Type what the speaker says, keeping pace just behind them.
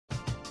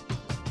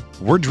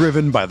We're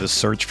driven by the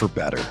search for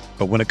better.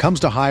 But when it comes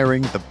to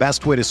hiring, the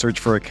best way to search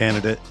for a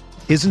candidate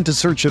isn't to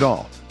search at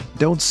all.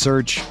 Don't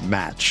search,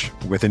 match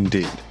with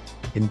Indeed.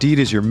 Indeed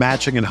is your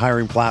matching and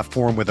hiring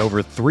platform with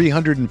over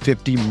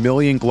 350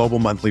 million global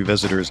monthly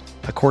visitors,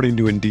 according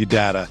to Indeed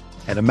data,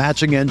 and a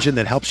matching engine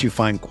that helps you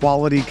find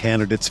quality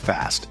candidates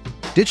fast.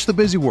 Ditch the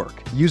busy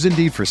work. Use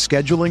Indeed for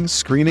scheduling,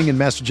 screening, and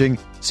messaging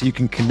so you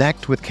can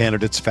connect with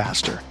candidates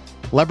faster.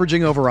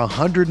 Leveraging over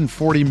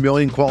 140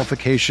 million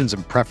qualifications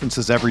and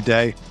preferences every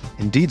day,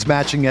 Indeed's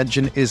matching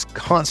engine is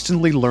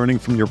constantly learning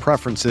from your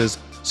preferences,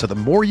 so the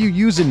more you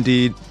use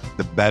Indeed,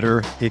 the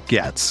better it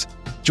gets.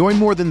 Join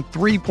more than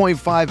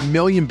 3.5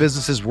 million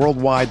businesses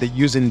worldwide that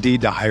use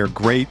Indeed to hire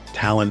great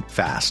talent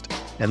fast.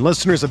 And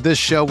listeners of this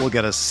show will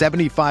get a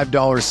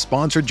 $75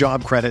 sponsored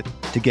job credit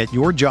to get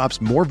your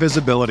jobs more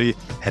visibility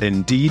at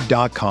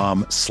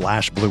Indeed.com/Blue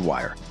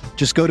Wire.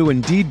 Just go to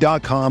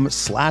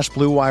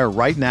Indeed.com/Blue Wire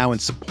right now and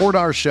support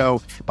our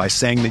show by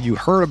saying that you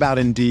heard about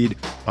Indeed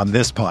on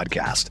this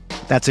podcast.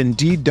 That's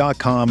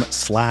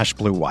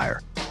Indeed.com/Blue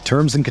Wire.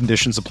 Terms and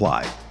conditions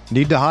apply.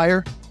 Need to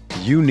hire?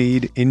 You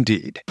need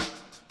Indeed.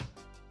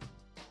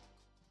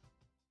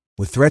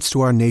 With threats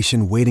to our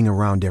nation waiting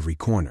around every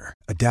corner,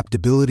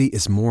 adaptability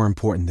is more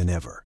important than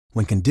ever.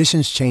 When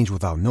conditions change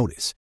without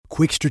notice,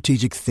 quick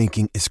strategic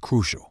thinking is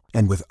crucial.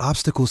 And with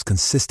obstacles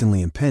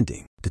consistently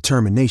impending,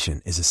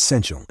 determination is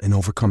essential in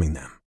overcoming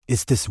them.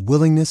 It's this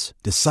willingness,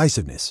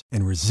 decisiveness,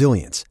 and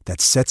resilience that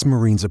sets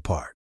Marines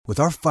apart. With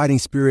our fighting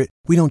spirit,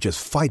 we don't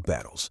just fight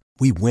battles,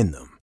 we win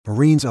them.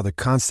 Marines are the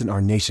constant our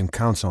nation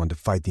counts on to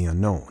fight the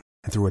unknown.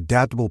 And through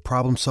adaptable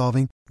problem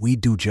solving, we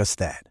do just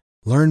that.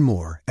 Learn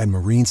more at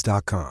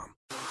Marines.com.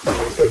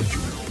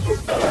 The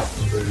Pat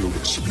Mayo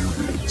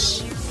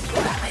Experience.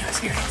 Pat Mayo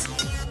Experience.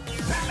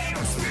 Pat Mayo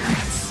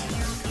Experience.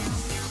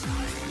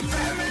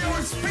 Pat Mayo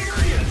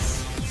Experience.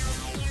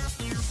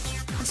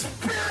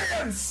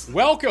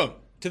 Welcome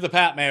to the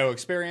Pat Mayo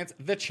Experience,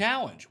 The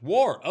Challenge,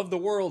 War of the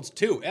Worlds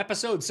 2,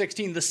 Episode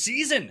 16, the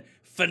season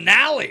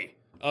finale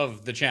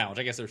of The Challenge.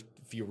 I guess there's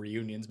a few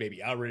reunions, maybe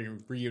a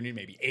reunion,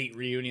 maybe 8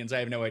 reunions. I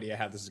have no idea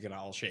how this is going to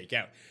all shake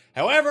out.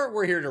 However,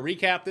 we're here to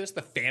recap this,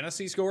 the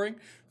fantasy scoring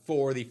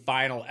for the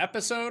final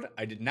episode.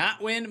 I did not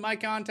win my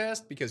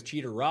contest because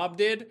Cheater Rob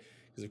did,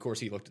 because of course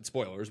he looked at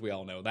spoilers, we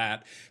all know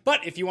that.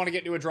 But if you want to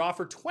get into a draw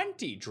for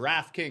 20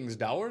 DraftKings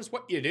dollars,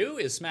 what you do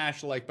is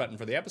smash the like button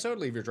for the episode,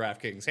 leave your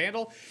DraftKings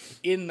handle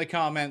in the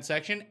comment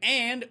section,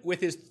 and with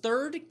his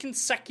 3rd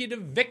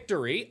consecutive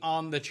victory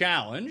on the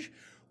challenge,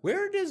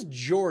 where does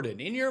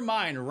Jordan, in your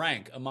mind,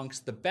 rank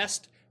amongst the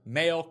best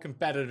male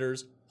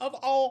competitors of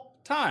all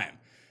time?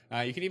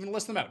 You can even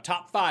list them out.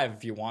 Top 5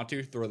 if you want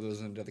to. Throw those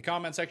into the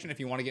comment section. If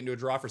you want to get into a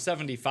draw for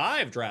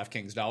 75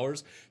 DraftKings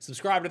dollars,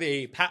 subscribe to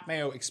the Pat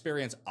Mayo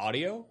Experience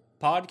audio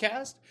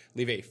podcast.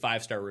 Leave a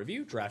 5-star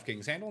review,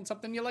 DraftKings handle, and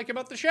something you like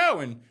about the show.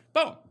 And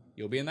boom,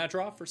 you'll be in that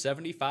draw for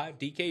 75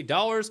 DK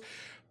dollars.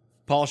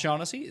 Paul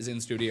Shaughnessy is in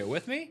studio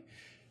with me.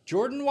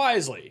 Jordan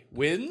Wisely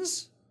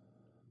wins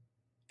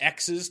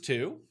X's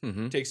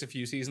 2, takes a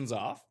few seasons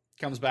off,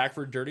 comes back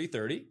for Dirty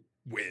 30,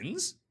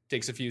 wins,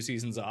 takes a few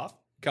seasons off,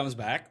 comes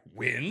back,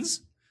 wins.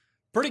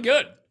 Pretty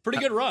good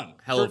run.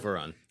 Hell of a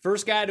run.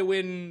 First guy to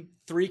win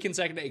 3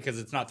 consecutive, because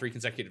it's not 3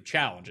 consecutive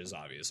challenges,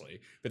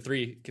 obviously, but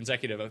 3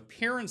 consecutive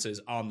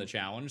appearances on the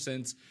challenge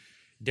since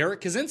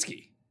Derek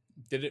Kaczynski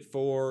did it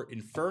for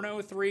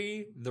Inferno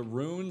 3, The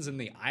Runes,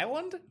 and The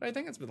Island. I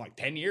think it's been like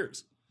 10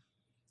 years.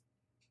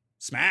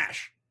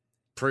 Smash.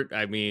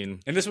 And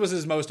this was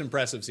his most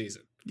impressive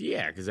season.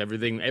 Yeah, because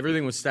everything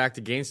was stacked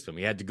against him.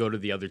 He had to go to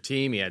the other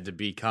team. He had to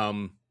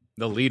become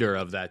the leader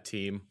of that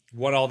team.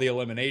 Won all the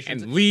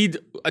eliminations. And lead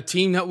a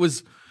team that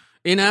was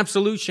in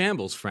absolute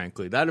shambles,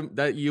 frankly.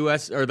 That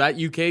US or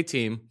that UK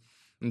team,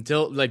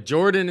 until like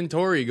Jordan and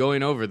Tori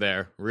going over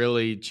there,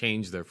 really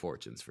changed their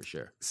fortunes for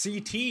sure.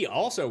 CT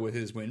also with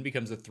his win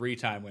becomes a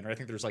 3-time winner. I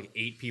think there's like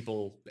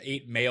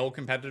 8 male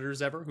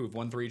competitors ever who've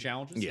won 3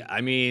 challenges. Yeah,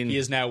 I mean, he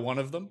is now one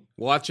of them.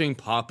 Watching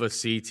Papa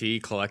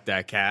CT collect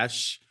that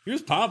cash, he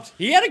was pumped.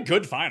 He had a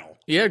good final.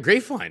 Yeah,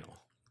 great final.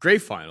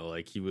 Great final.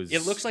 Like he was.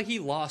 It looks like he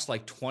lost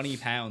like 20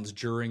 pounds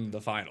during the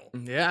final.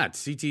 Yeah,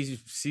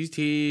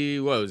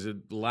 CT. What was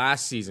it?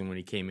 Last season when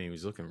he came in, he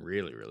was looking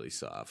really, really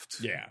soft.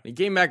 Yeah, he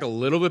came back a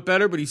little bit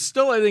better, but he's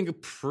still, I think,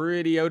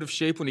 pretty out of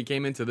shape when he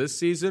came into this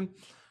season.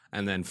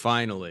 And then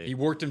finally, he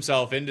worked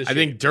himself into shape. I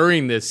think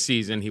during this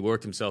season, he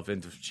worked himself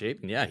into shape.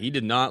 And yeah, he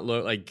did not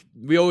look like,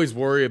 we always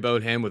worry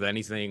about him with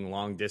anything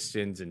long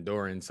distance,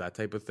 endurance, that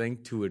type of thing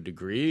to a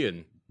degree.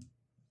 And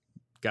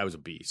guy was a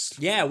beast.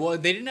 Yeah, well,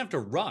 they didn't have to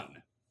run.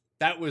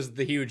 That was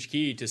the huge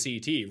key to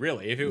CT,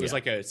 really. If it was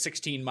like a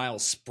 16-mile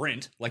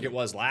sprint like it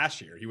was last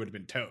year, he would have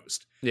been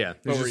toast. Yeah.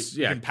 But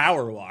you can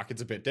power walk,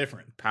 it's a bit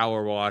different.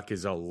 Power walk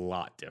is a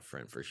lot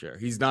different for sure.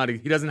 He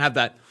doesn't have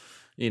that,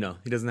 he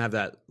doesn't have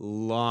that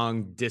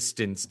long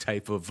distance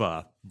type of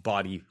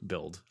body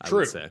build, I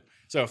would say.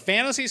 So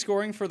fantasy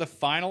scoring for the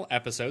final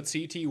episode,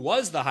 CT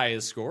was the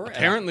highest score.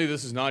 Apparently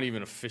this is not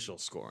even official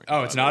scoring.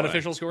 Oh, it's not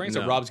official scoring?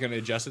 So Rob's going to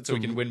adjust it so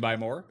we can win by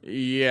more?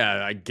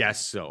 Yeah, I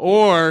guess so.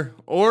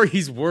 Or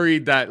he's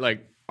worried that,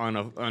 like,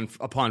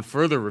 upon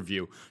further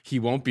review, he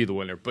won't be the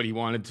winner, but he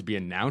wanted to be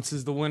announced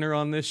as the winner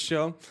on this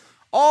show.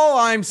 All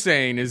I'm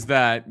saying is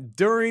that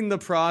during the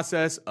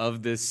process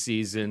of this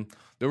season,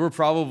 there were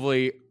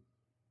probably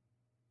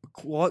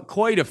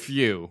quite a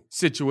few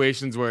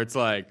situations where it's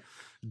like,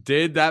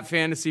 did that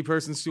fantasy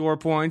person score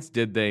points?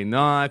 Did they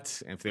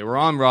not? And if they were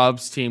on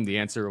Rob's team, the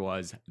answer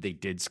was they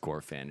did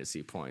score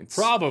fantasy points.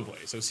 Probably.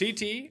 So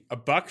CT,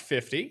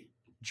 $150.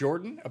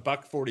 Jordan,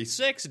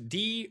 $146.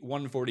 D,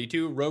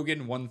 $142.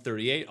 Rogan,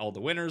 $138. All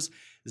the winners.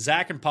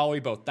 Zach and Polly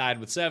both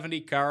tied with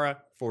 70. Kara,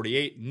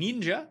 $48.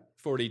 Ninja,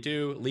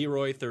 $42.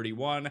 Leroy,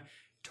 $31.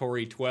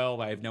 Tori,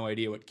 $12. I have no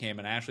idea what Cam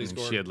and Ashley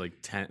scored. She had like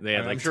 10. They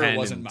had I'm like sure 10 it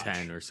wasn't and much.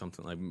 10 or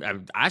something. Like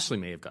Ashley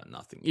may have got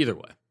nothing. Either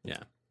way, yeah.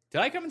 Did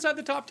I come inside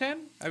the top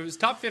 10? I was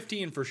top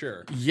 15 for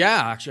sure.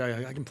 Yeah, actually,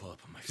 I can pull up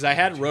on my phone. Because I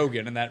had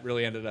Rogan, and that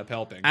really ended up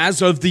helping.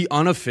 As of the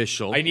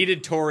unofficial, I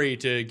needed Tori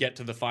to get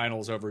to the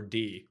finals over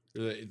D,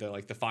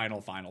 the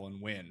final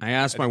and win. I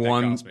asked think that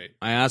cost me.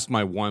 I asked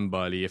my one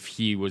buddy if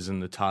he was in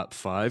the top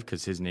 5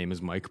 because his name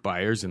is Mike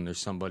Byers, and there's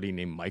somebody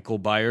named Michael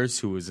Byers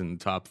who was in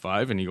the top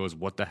 5, and he goes,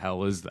 "What the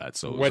hell is that?"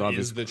 So it was What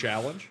is the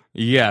challenge?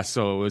 Yeah,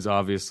 so it was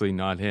obviously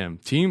not him.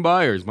 Team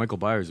Byers, Michael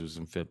Byers was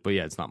in 5th, but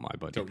yeah, it's not my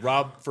buddy. So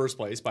Rob first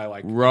place by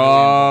like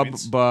Rob 1,000,000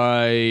 points.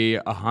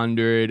 by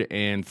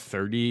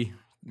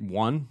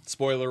 131.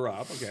 Spoiler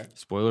Rob. Okay.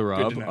 Spoiler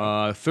Rob. to know.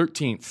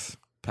 13th,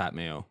 Pat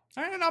Mayo.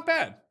 All right, not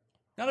bad.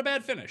 Not a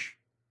bad finish.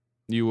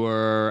 You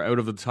were out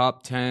of the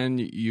top 10,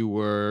 you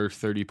were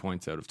 30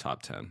 points out of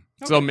top 10.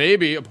 So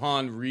maybe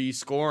upon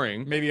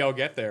rescoring, Maybe I'll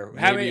get there.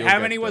 How Maybe many? you'll How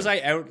get many was there.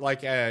 I out?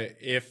 Like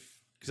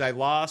because I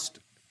lost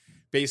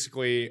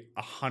basically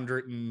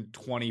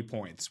 120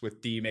 points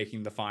with D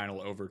making the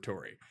final over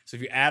Tori. So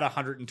if you add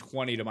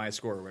 120 to my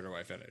score, where do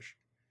I finish?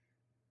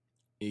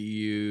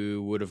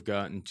 you would have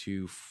gotten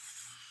to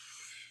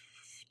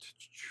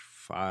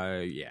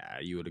 5. Yeah,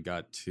 you would have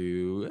got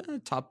to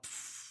top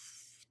 6.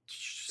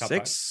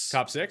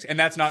 Top 6, and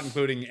that's not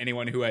including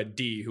anyone who had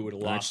D who would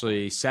have lost.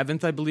 Actually,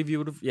 7th, I believe you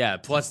would have. Yeah,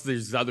 plus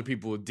there's other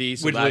people with D.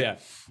 So Which- that, yeah.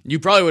 you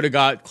probably would have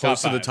got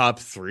close to the 5. top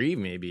 3,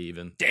 maybe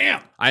even.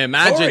 Damn. I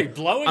imagine. Tori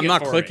blowing I'm it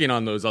not for clicking me.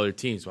 on those other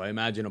teams, so I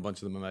imagine a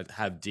bunch of them might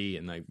have D,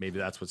 and like maybe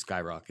that's what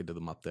skyrocketed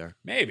them up there.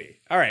 Maybe.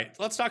 All right,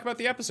 let's talk about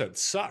the episode.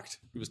 Sucked.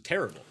 It was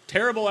terrible.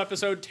 Terrible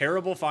episode.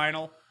 Terrible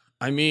final.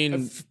 I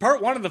mean,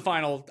 Part 1 of the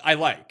final I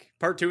like.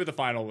 Part 2 of the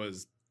final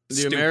was the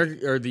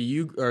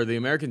stupid. the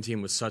American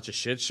team was such a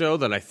shit show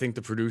that I think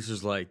the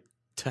producers like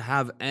to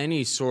have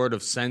any sort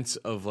of sense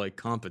of like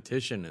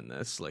competition in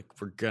this. Like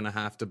we're gonna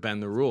have to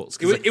bend the rules.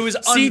 It was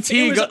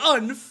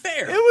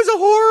unfair. It was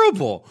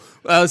horrible.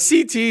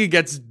 CT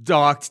gets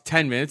docked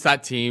 10 minutes.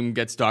 That team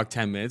gets docked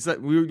 10 minutes.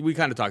 That we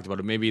kind of talked about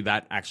it. Maybe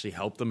that actually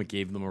helped them. It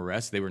gave them a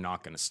rest. They were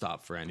not going to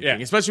stop for anything,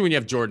 Yeah. especially when you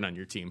have Jordan on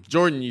your team.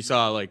 Jordan, you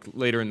saw like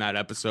later in that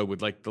episode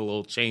with like the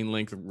little chain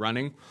link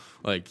running.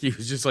 Like he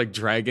was just like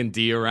dragging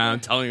D around,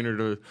 telling her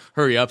to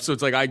hurry up. So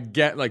it's like I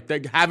get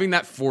like having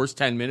that forced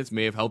 10 minutes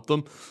may have helped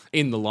them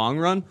in the long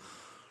run.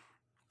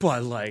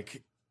 But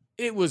like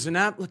it was an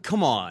app.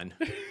 Come on.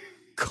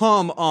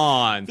 Come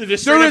on. They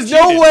just There straight up is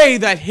no cheated. way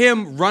that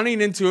him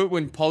running into it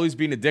when Paulie's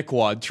being a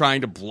dickwad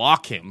trying to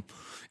block him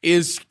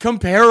is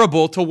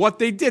comparable to what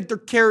they did. They're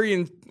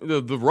carrying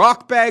the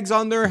rock bags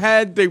on their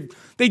head.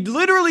 They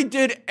literally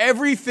did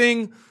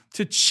everything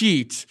to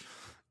cheat.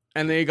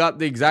 And they got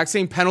the exact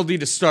same penalty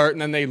to start,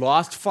 and then they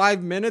lost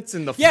 5 minutes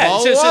in the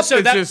follow-up. So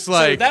It's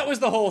that was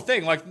the whole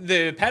thing. Like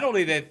the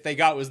penalty that they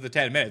got was the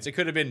 10 minutes. It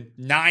could have been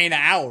 9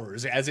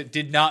 hours, as it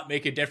did not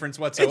make a difference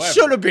whatsoever. it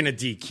should have been a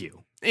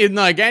DQ. In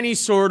like any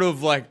sort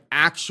of like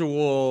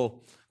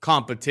actual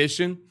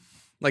competition,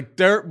 like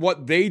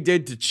what they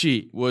did to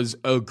cheat was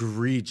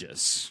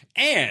egregious.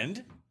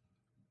 And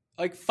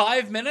like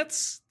 5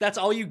 minutes, that's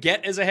all you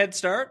get as a head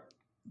start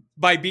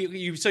by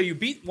you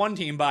beat one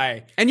team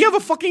by And you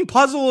have a fucking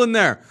puzzle in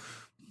there.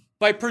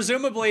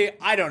 presumably,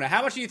 I don't know,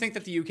 how much do you think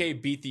that the UK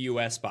beat the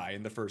US by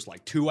in the first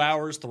like 2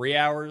 hours, 3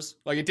 hours?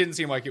 Like it didn't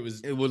seem like it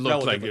was. It would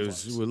look like relatively it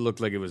was. close. Would look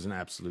like it was an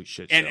absolute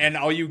shit show. And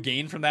all you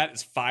gain from that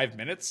is 5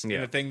 minutes in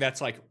Yeah. a thing that's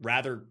like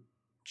rather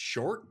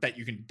short that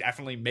you can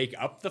definitely make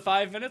up the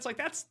 5 minutes. Like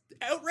that's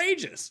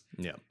outrageous.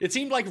 Yep. It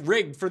seemed like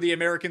rigged for the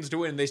Americans to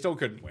win. They still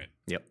couldn't win.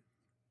 Yep.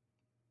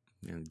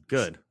 And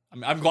good.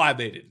 I'm glad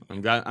they didn't.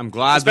 I'm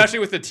glad. Especially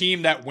with the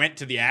team that went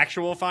to the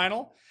actual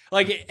final.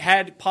 Like,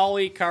 had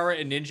Polly, Kara,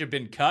 and Ninja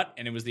been cut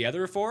and it was the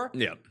other 4,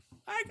 Yep.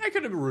 I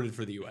could have rooted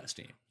for the U.S.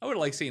 team. I would have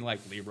liked seeing,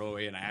 like,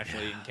 Leroy and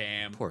Ashley and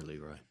Cam. Poor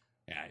Leroy.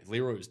 Yeah,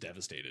 Leroy was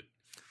devastated.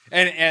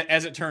 And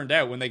as it turned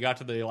out, when they got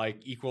to the, like,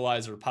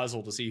 equalizer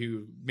puzzle to see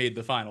who made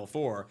the Final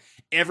 4,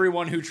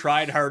 everyone who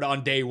tried hard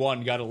on day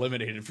 1 got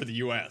eliminated for the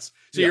U.S.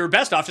 So you're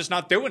best off just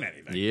not doing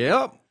anything.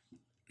 Yep.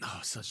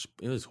 Oh,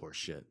 it was horse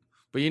shit.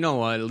 But you know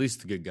what? At least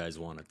the good guys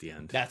won at the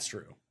end. That's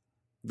true.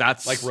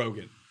 That's Like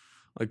Rogan.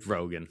 Like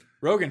Rogan.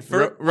 Rogan.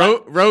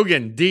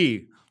 Rogan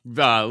D.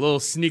 Little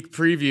sneak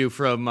preview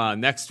from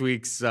next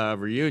week's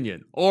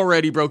reunion.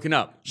 Already broken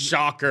up.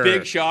 Shocker.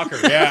 Big shocker,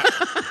 yeah.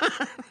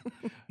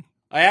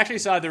 I actually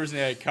saw there was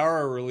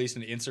Kara released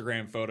an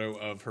Instagram photo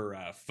of her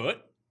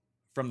foot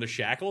from the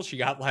shackles, she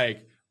got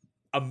like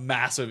a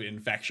massive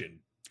infection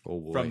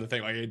from the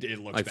thing. Like it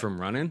looks like bad. from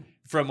running.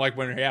 From like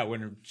when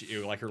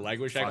like her leg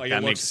was shackled. Like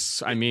That it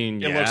makes.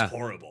 it looks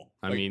horrible.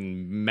 I Like,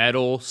 mean,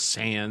 metal,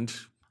 sand.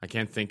 I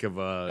can't think of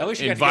At a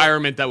least she got to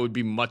environment that would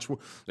be much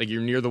like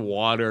you're near the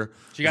water.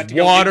 she got to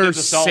go water, into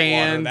the salt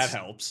sand. water. That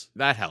helps.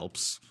 That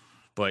helps.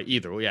 But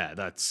either way, yeah,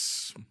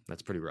 that's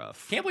pretty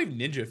rough. Can't believe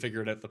Ninja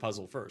figured out the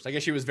puzzle first. I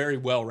guess she was very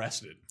well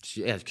rested.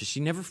 Yeah, because she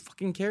never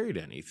fucking carried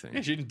anything.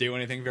 Yeah, she didn't do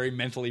anything. Very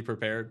mentally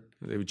prepared.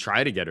 They would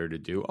try to get her to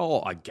do.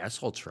 Oh, I guess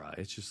I'll try.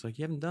 It's just like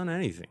you haven't done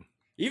anything.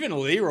 Even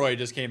Leroy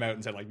just came out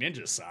and said like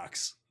Ninja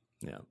sucks.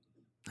 Yeah,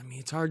 I mean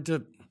it's hard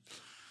to.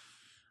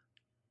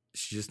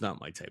 She's just not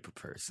my type of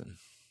person.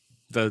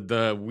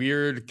 The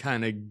weird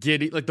kind of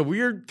giddy, like the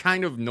weird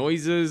kind of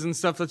noises and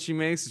stuff that she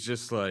makes. It's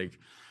just like.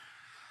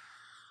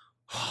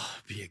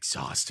 It'd be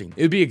exhausting.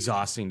 It'd be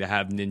exhausting to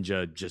have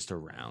Ninja just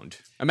around.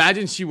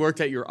 Imagine she worked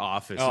at your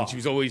office and she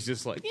was always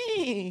just like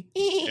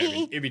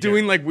It'd be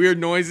doing like weird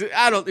noises.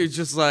 It's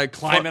just like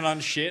climbing on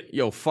shit.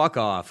 Yo, fuck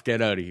off.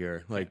 Get out of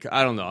here. Like,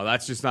 I don't know.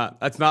 That's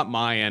not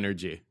my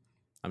energy.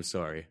 I'm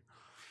sorry.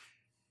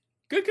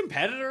 Good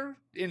competitor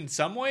in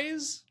some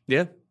ways.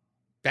 Yeah.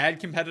 Bad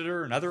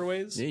competitor in other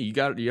ways. Yeah,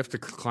 you have to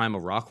climb a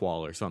rock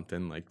wall or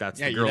something. Like that's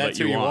the girl that's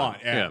that you who want.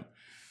 Yeah.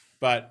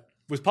 But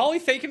was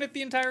Paulie faking it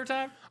the entire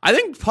time? I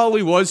think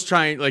Paulie was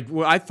trying, like,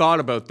 I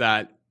thought about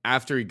that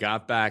after he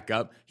got back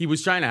up. He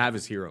was trying to have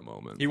his hero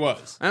moment. He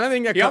was. And I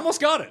think he almost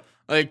got it.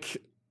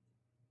 Like,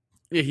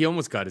 yeah, he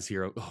almost got his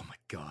hero. Oh, my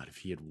God, if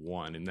he had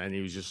won. And then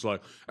he was just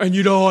like, and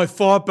I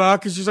fought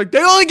back. It's just like,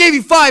 they only gave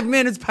you 5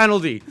 minutes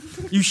penalty.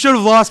 You should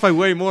have lost by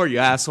way more, you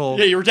asshole.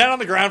 Yeah, you were down on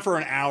the ground for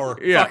an hour.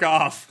 Yeah. Fuck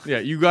off. Yeah,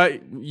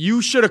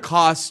 you should have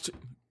cost,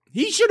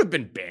 he should have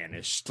been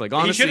banished. Like,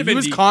 honestly,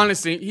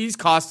 he's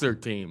cost their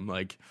team.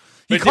 Like,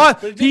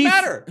 but it didn't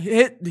matter.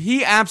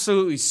 He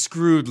absolutely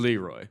screwed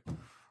Leroy.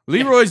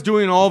 Leroy's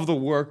doing all of the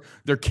work.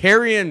 They're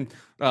carrying,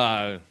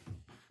 Pop-Tart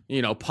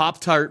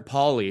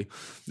Paulie.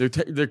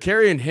 They're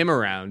carrying him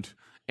around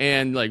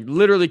and like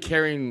literally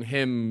carrying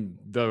him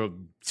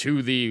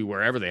to the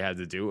wherever they had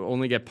to do.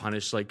 Only get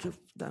punished. Like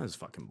that was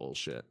fucking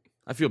bullshit.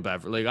 I feel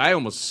bad for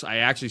I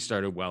actually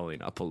started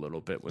welling up a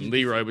little bit when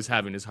Leroy was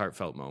having his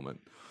heartfelt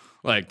moment.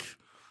 Like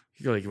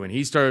when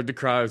he started to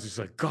cry, I was just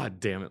like, God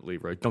damn it,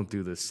 Leroy, don't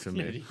do this to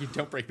me. You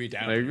don't break me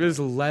down. Like, it was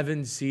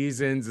 11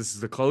 seasons. This is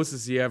the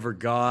closest he ever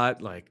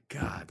got. Like,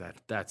 God,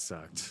 that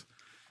sucked.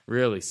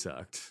 Really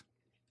sucked.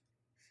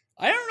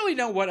 I don't really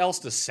know what else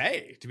to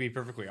say, to be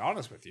perfectly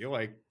honest with you.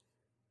 Like,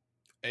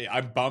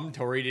 I'm bummed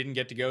Tori didn't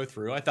get to go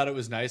through. I thought it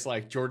was nice.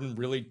 Like, Jordan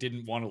really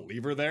didn't want to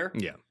leave her there.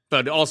 Yeah.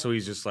 But also,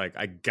 he's just like,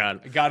 I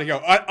got to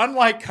go.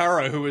 Unlike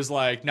Kara, who was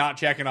like, not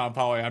checking on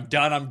Paulie. I'm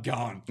done. I'm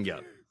gone. Yeah.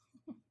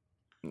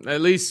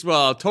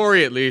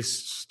 Tori and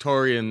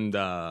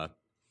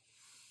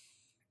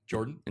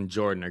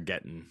Jordan are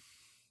getting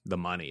the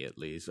money at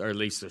least, or at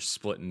least they're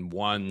splitting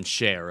one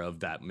share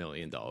of that $1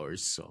 million.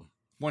 So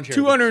one share,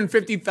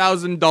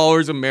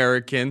 $250,000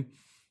 American.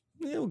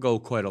 It'll go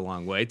quite a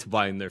long way to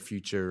buying their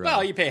future.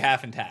 Well, you pay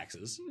half in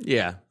taxes.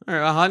 Yeah,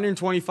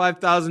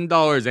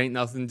 $125,000 ain't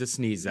nothing to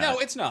sneeze at. No,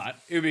 it's not.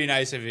 It would be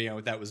nice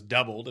if that was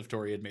doubled if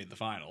Tori had made the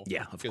final.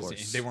 Yeah, of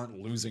course. They weren't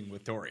losing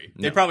with Tori.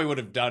 No. They probably would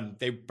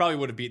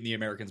have beaten the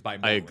Americans by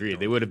more. I agree.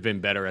 They would have been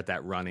better at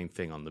that running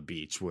thing on the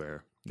beach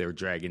where they were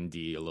dragging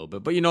Dee a little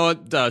bit. But you know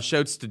what?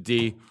 Shouts to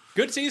Dee.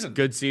 Good season.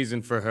 Good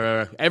season for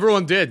her.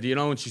 Everyone did.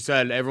 When she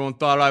said everyone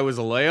thought I was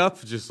a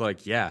layup, just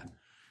like, yeah,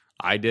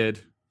 I did.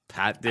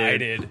 Pat did. I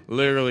did.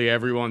 Literally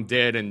everyone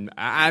did. And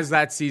as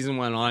that season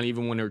went on,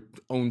 even when her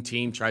own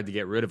team tried to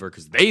get rid of her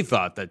because they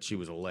thought that she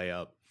was a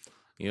layup,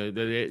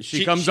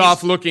 she comes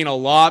off looking a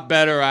lot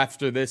better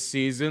after this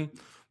season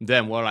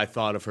than what I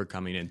thought of her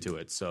coming into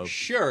it. So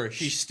sure,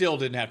 she still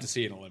didn't have to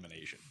see an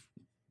elimination.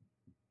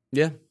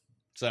 Yeah.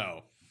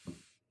 So.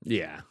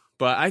 Yeah.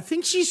 But I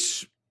think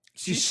she's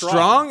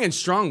strong and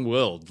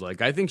strong-willed.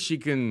 Like, I think she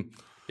can...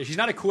 Yeah, she's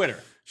not a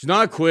quitter. She's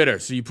not a quitter.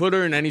 So you put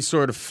her in any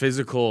sort of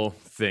physical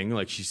thing.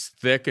 Like, she's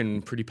thick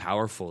and pretty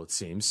powerful, it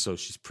seems. So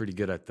she's pretty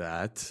good at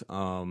that.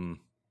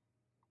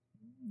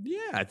 Yeah,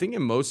 I think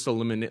in most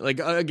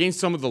against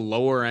some of the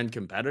lower-end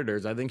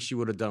competitors, I think she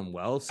would have done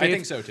well. I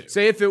think so, too.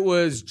 Say if it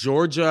was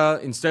Georgia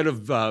instead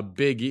of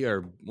Big E,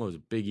 or what was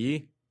it, Big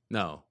E?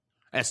 No,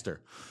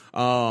 Esther.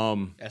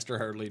 Esther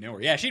hardly knew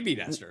her. Yeah, she'd beat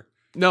Esther.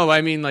 No,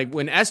 I mean, like,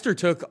 when Esther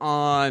took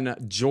on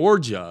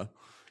Georgia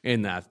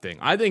in that thing,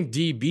 I think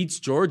Dee beats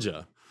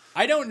Georgia.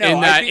 I don't know.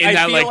 In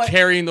that,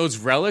 carrying those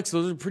relics,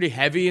 those are pretty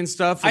heavy and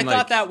stuff. And I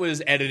thought that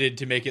was edited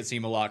to make it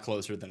seem a lot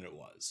closer than it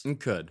was.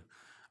 It could.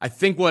 I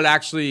think what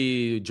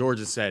actually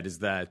Georgia said is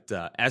that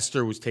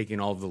Esther was taking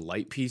all the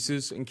light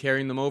pieces and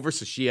carrying them over,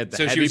 so she had the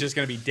heavy. She was just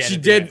going to be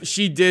dead.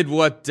 She did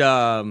what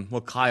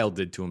Kyle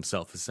did to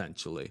himself,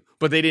 essentially.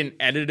 But they didn't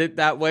edit it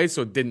that way,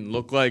 so it didn't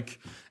look like...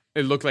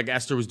 It looked like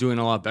Esther was doing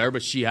a lot better,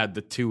 but she had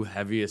the two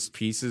heaviest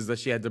pieces that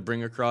she had to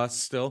bring across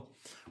still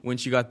when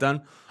she got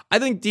done. I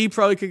think Dee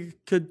probably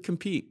could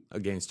compete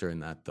against her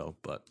in that, though.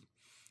 But,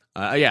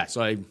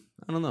 so I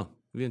don't know.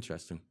 be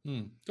interesting.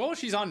 Well,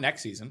 she's on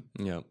next season,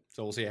 Yep.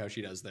 so we'll see how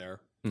she does there.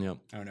 Yep.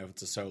 I don't know if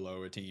it's a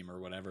solo, a team, or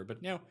whatever, but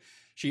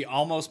she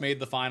almost made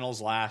the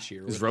finals last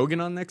year. Is Rogan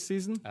on next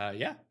season?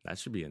 Yeah. That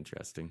should be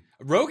interesting.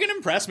 Rogan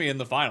impressed me in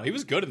the final. He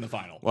was good in the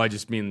final. Well, I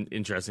just mean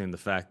interesting in the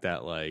fact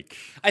that, like,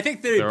 I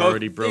think they're both,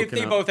 already broken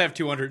they up. both have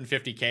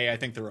 250K. I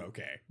think they're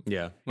okay.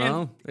 yeah.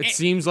 Well, it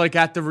seems like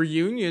at the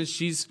reunion,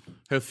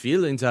 her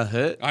feelings are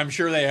hurt. I'm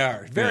sure they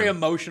are. Very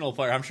emotional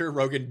player. I'm sure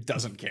Rogan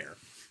doesn't care,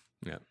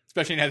 Yeah.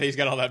 especially now that he's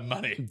got all that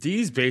money.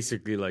 Dee's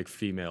basically like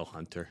female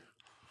Hunter.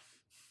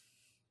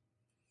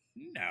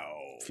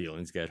 No.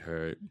 Feelings get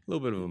hurt. A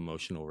little bit of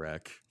emotional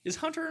wreck. Is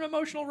Hunter an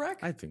emotional wreck?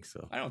 I think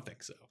so. I don't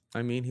think so.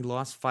 I mean, he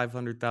lost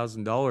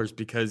 $500,000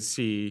 because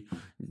he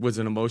was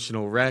an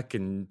emotional wreck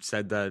and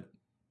said that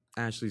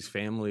Ashley's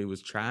family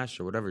was trash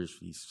or whatever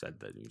he said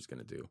that he was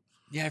going to do.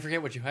 Yeah, I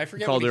forget what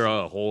Called her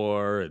a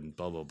whore and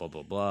blah, blah, blah,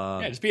 blah, blah.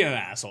 Yeah, just being an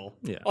asshole.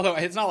 Yeah. Although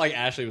it's not like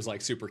Ashley was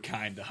like super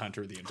kind to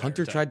Hunter the entire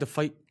Hunter time. tried to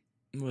fight,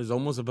 was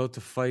almost about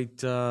to fight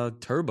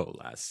Turbo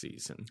last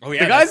season. Oh,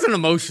 yeah, The guy's an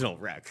emotional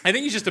wreck. I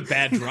think he's just a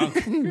bad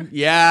drunk.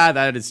 Yeah,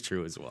 that is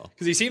true as well.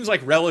 Because he seems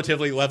like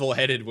relatively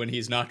level-headed when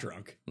he's not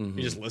drunk. Mm-hmm.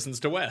 He just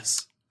listens to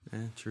Wes. Yeah,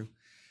 true.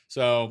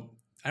 So,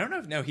 I don't know.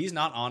 No, he's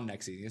not on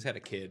next season. He's had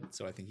a kid,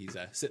 so I think he's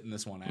sitting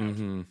this one out.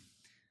 Mm-hmm.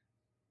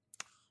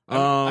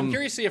 I'm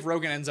curious to see if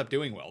Rogan ends up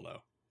doing well,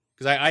 though.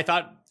 Because I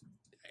thought,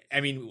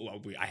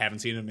 I haven't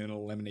seen him in an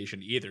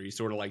elimination either. He's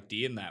sort of like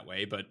D in that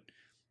way, but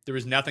there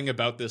was nothing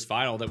about this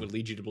final that would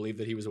lead you to believe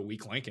that he was a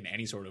weak link in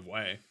any sort of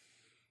way.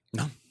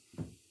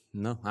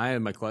 No, I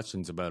had my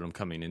questions about him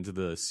coming into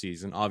the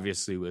season.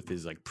 Obviously, with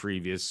his like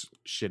previous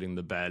shitting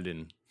the bed,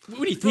 and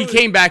When he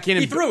came back in.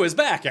 He and threw his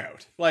back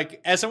out. Like,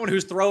 as someone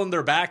who's thrown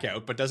their back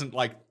out but doesn't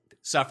like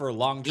suffer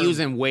long term. He was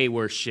in way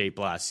worse shape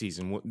last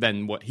season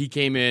than what he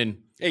came in.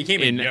 Yeah, he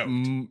came in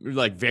yoked.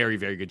 Like very,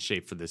 very good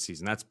shape for this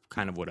season. That's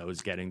kind of what I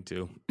was getting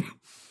to.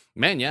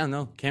 Man, yeah,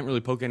 no, can't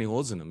really poke any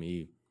holes in him.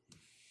 He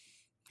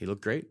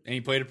looked great. And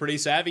he played a pretty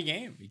savvy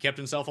game. He kept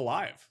himself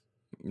alive.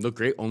 He looked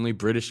great. Only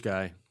British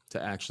guy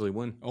to actually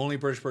win. Only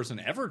British person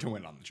ever to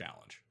win on the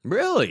challenge.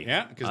 Really?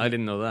 Yeah. I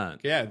didn't know that.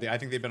 Yeah, I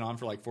think they've been on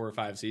for like 4 or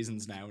 5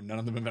 seasons now, and none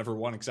of them have ever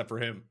won except for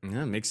him.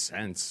 Yeah, it makes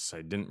sense.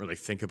 I didn't really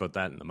think about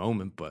that in the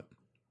moment, but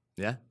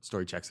yeah,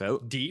 story checks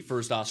out. D,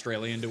 first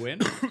Australian to win.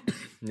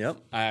 Yep.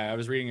 I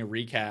was reading a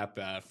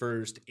recap.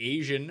 First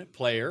Asian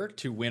player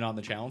to win on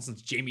the challenge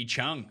since Jamie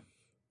Chung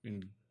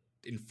in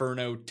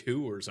Inferno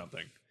 2 or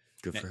something.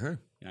 Good for her.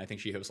 And I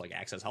think she hosts like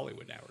Access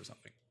Hollywood now or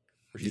something.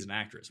 Or she's an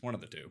actress, one of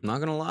the two. Not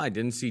gonna lie,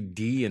 didn't see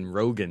D and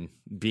Rogan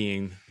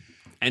being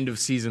end of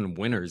season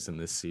winners in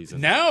this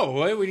season. No,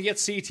 when you get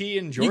CT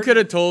and Jordan. You could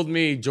have told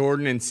me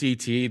Jordan and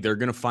CT, they're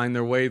gonna find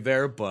their way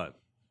there, but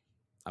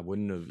I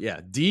wouldn't have.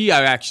 Yeah, D,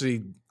 I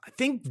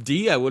think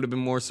D, I would have been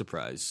more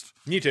surprised.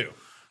 Me too.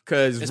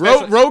 Because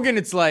Especially- Rogan,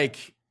 it's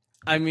like,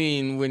 I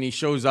mean, when he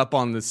shows up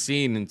on the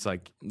scene, it's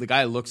like the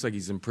guy looks like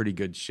he's in pretty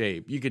good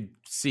shape. You could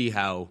see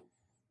how,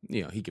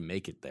 he can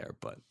make it there.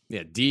 But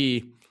yeah,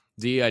 D,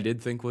 I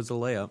did think was a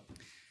layup.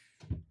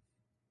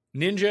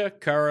 Ninja,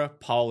 Kara,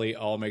 Polly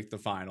all make the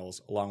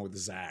finals along with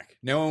Zach.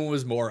 No one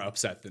was more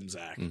upset than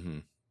Zach. Mm-hmm.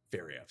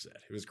 Very upset.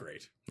 It was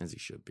great. As he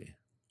should be.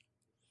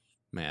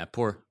 Man,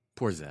 poor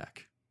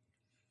Zach.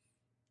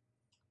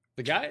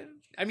 The guy,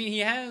 I mean, he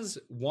has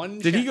one.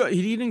 Did he go?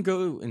 He didn't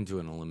go into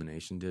an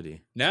elimination, did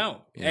he?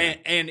 No. Yeah.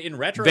 And in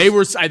retro,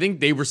 I think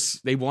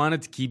they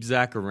wanted to keep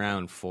Zach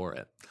around for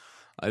it.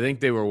 I think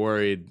they were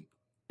worried,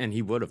 and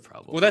he would have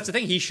probably. Well, that's the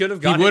thing. He should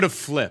have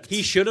flipped.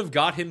 He should have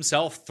got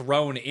himself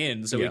thrown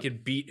in so he Yep.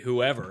 could beat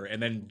whoever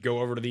and then go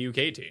over to the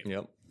UK team.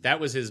 Yep. That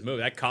was his move.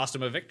 That cost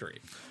him a victory.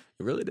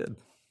 It really did.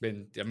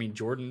 And I mean,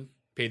 Jordan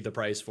paid the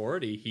price for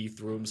it. He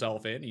threw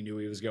himself in. He knew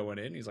he was going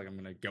in. He's like, I'm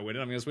going to go in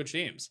and I'm going to switch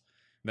teams.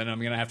 Then I'm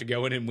going to have to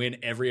go in and win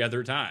every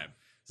other time.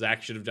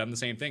 Zach should have done the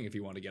same thing if he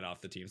wanted to get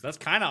off the team. So that's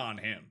kind of on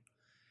him.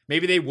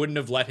 Maybe they wouldn't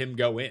have let him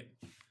go in.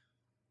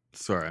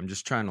 Sorry, I'm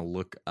just trying to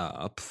look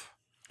up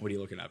What are you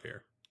looking up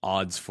here?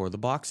 odds for the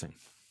boxing.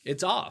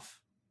 It's off.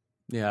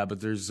 Yeah, but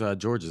there's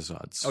Georgia's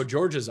odds. Oh,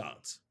 Georgia's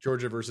odds.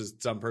 Georgia versus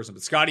some person.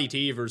 But Scotty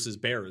T versus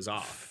Bear is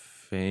off.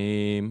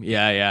 Fame.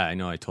 Yeah, I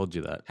know. I told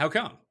you that. How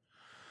come?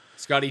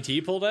 Scotty T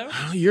pulled out?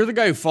 You're the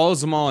guy who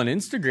follows them all on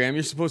Instagram.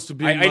 You're supposed to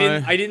be.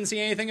 I didn't see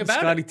anything about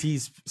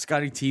it.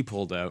 Scotty T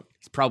pulled out.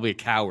 He's probably a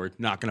coward.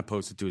 Not going to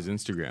post it to his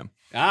Instagram.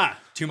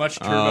 Too much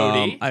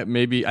Turbo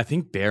D? I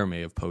think Bear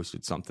may have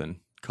posted something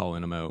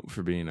calling him out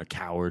for being a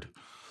coward.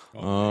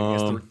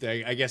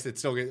 I guess it's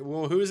still good.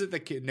 Well, who is it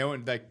that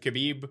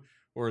Khabib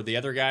or the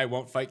other guy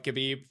won't fight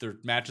Khabib? Their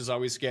match is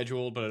always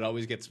scheduled, but it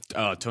always gets.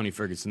 Tony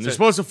Ferguson. They're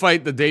supposed to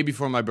fight the day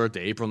before my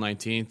birthday, April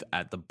 19th,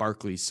 at the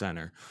Barclays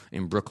Center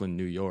in Brooklyn,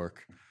 New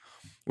York.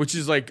 Which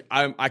is like,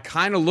 I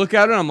kind of look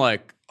at it, and I'm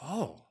like,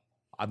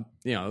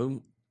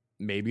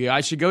 maybe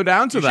I should go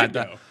down to You that. should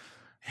go.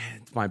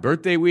 It's my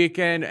birthday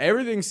weekend.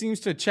 Everything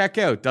seems to check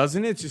out,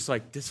 doesn't it? It's just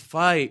like this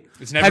fight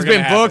It's never has gonna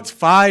been happen. booked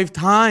 5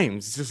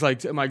 times. It's just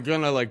like, am I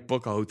gonna like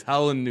book a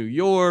hotel in New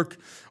York?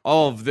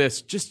 All of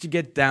this just to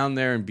get down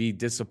there and be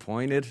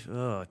disappointed.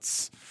 Oh,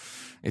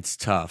 it's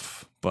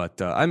tough.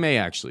 But I may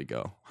actually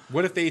go.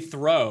 What if they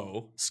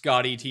throw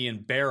Scotty T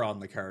and Bear on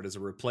the card as a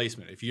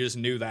replacement? If you just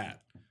knew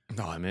that.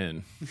 No, I'm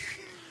in.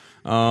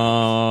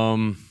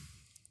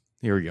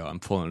 Here we go. I'm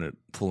pulling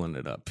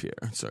it up here.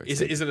 Sorry.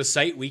 Is it a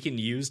site we can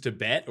use to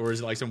bet, or is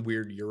it like some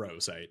weird Euro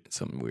site?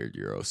 Some weird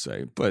Euro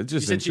site, but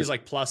just you said she's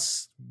like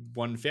plus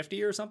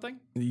 150 or something.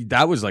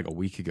 That was like a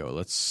week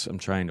ago. I'm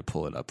trying to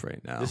pull it up right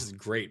now. This is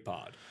great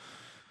pod.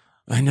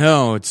 I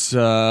know it's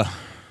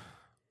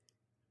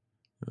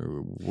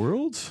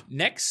World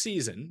next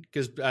season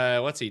because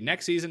let's see,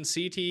 next season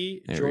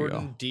CT, There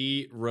Jordan,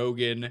 D,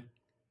 Rogan,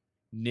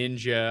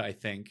 Ninja, I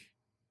think,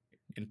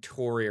 and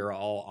Tori are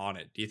all on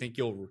it. Do you think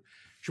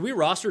should we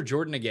roster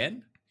Jordan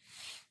again?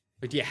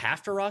 Like, do you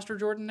have to roster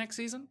Jordan next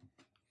season,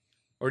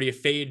 or do you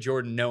fade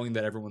Jordan knowing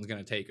that everyone's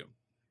going to take him?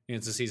 And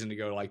it's a season to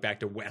go like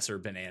back to Wes or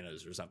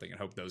Bananas or something and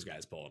hope those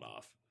guys pull it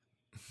off.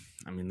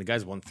 I mean, the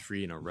guy's won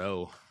 3 in a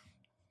row.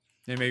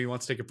 And maybe he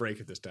wants to take a break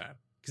at this time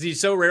because he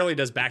so rarely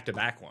does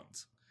back-to-back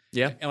ones.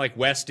 Yeah, And like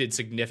Wes did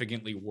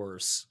significantly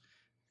worse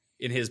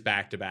in his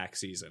back-to-back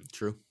season.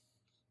 true.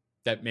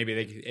 That maybe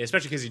they,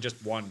 especially because he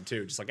just won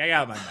too. Just like, I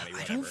got my money.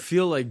 Whatever. I don't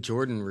feel like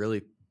Jordan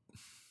really.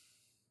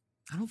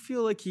 I don't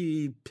feel like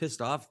he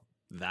pissed off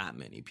that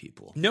many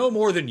people. No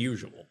more than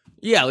usual.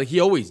 Yeah, like he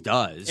always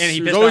does. And he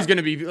He's pissed always off- going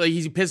to be like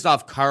he's pissed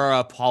off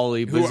Kara,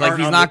 Paulie, but Who it's like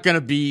aren't he's on not the- going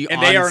to be.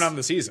 And they aren't on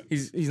the season.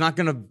 He's not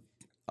going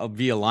to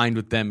be aligned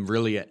with them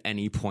really at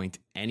any point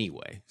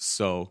anyway.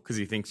 So because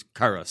he thinks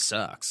Kara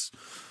sucks,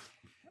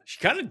 She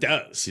kind of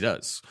does. she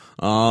does.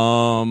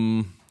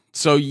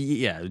 So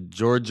yeah,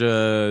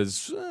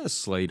 Georgia's a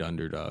slight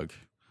underdog.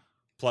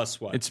 Plus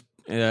what? It's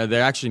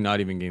they're actually not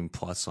even getting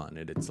plus on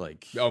it. It's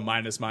like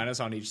minus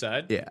on each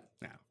side. yeah.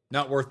 No,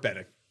 not worth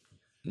betting.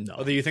 No.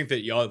 Although you think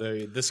that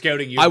the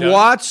scouting you've I done,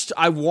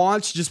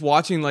 watched just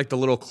watching like the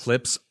little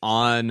clips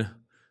on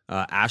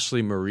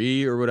Ashley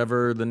Marie or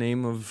whatever the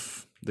name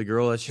of the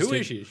girl that she's Who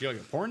is she? Is she like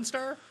a porn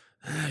star?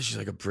 She's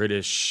like a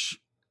British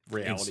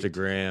Reality.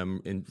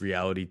 Instagram in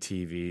reality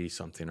TV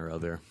something or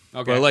other.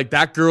 Okay. But like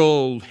that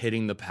girl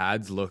hitting the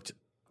pads looked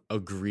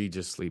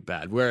egregiously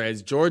bad.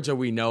 Whereas Georgia,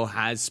 we know,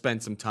 has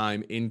spent some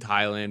time in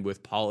Thailand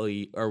with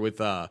Polly or with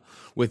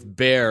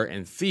Bear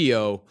and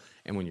Theo.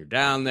 And when you're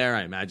down there,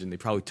 I imagine they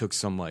probably took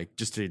some like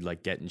just to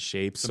like get in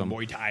shape, some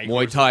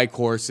Muay Thai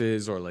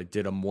courses or like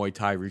did a Muay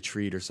Thai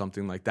retreat or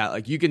something like that.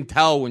 Like you can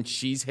tell when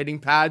she's hitting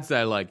pads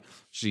that like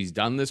she's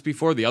done this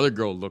before. The other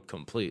girl looked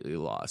completely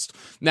lost.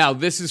 Now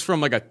this is from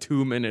like a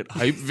 2-minute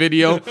hype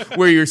video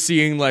where you're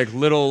seeing like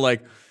little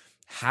like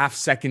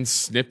half-second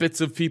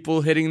snippets of people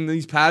hitting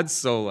these pads.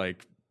 So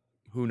like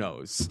who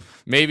knows?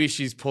 Maybe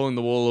she's pulling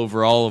the wool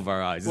over all of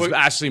our eyes. It's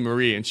Ashley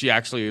Marie, and she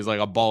actually is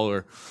like a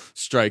baller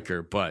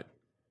striker, but.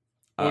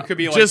 It could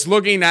be like, Just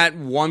looking at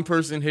one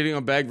person hitting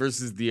a bag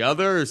versus the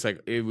other, it's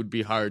like it would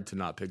be hard to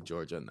not pick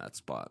Georgia in that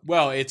spot.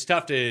 well, it's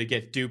tough to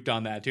get duped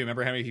on that too.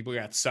 Remember how many people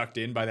got sucked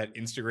in by that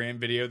Instagram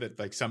video that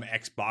like some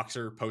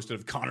ex-boxer posted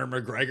of Conor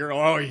McGregor?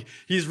 Oh,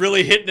 he's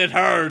really hitting it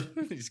hard.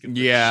 He's getting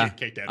the Yeah, shit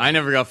kicked out of I him.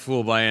 never got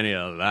fooled by any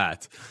of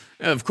that.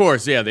 And of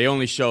course, yeah, they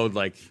only showed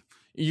like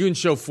you can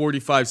show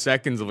 45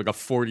 seconds of like a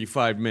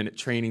 45-minute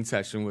training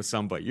session with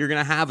somebody. You're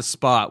gonna have a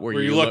spot where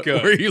you look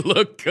good. Where you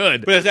look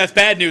good. But that's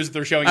bad news that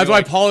they're showing. That's you why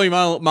like, Paulie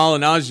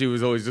Malignaggi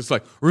was always just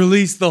like,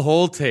 release the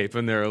whole tape.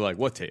 And they're like,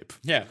 what tape?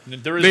 yeah,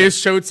 there is They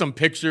just showed some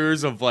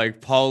pictures of like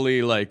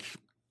Paulie, like,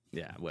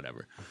 yeah,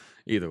 whatever.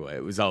 Either way,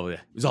 it was all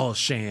a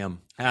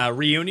sham.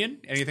 reunion.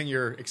 Anything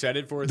you're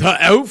excited for?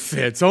 The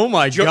outfits, oh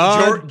my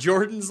god.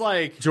 Jordan's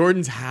like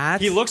Jordan's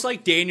hat. he looks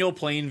like Daniel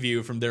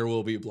Plainview from There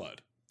Will Be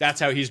Blood. That's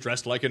how he's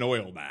dressed, like an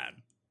oil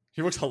man.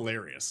 He looks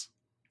hilarious.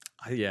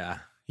 Yeah,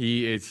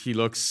 he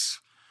looks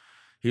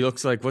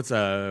like what's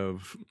a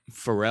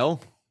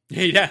Pharrell?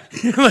 Yeah.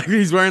 Like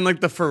he's wearing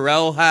like the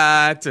Pharrell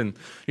hat and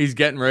he's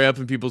getting right up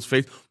in people's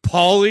face.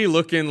 Paulie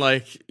looking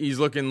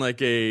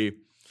like a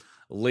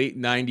late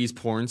 90s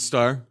porn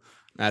star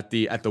at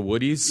the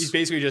Woodies. He's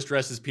basically just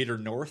dressed as Peter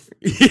North.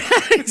 Yeah,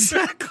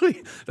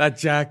 exactly. That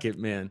jacket,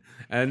 man.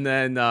 And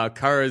then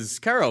Kara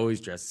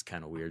always dresses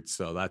kind of weird,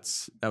 so that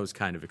was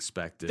kind of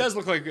expected. It does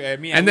look like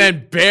me. And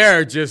then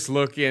Bear just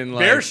looking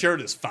like Bear's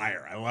shirt is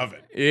fire. I love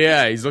it.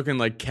 yeah, he's looking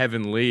like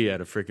Kevin Lee at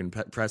a freaking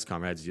press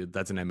conference.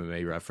 That's an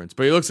MMA reference,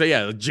 but he looks like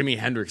Jimi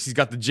Hendrix. He's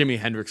got the Jimi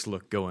Hendrix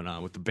look going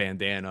on with the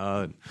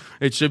bandana. And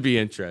it should be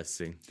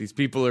interesting. These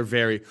people are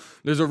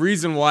there's a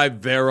reason why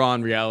they're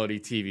on reality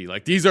TV.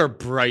 Like these are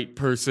bright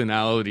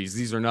personalities.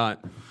 These are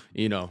not,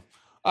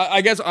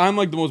 I guess I'm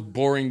like the most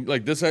boring.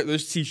 Like this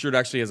T-shirt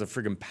actually has a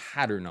freaking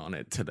pattern on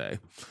it today.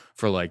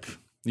 For like,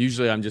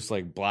 usually I'm just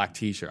like black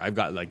T-shirt. I've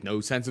got like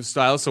no sense of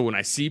style. So when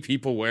I see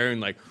people wearing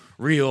like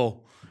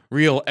real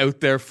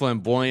out there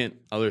flamboyant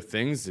other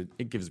things,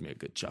 it gives me a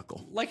good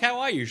chuckle. Like how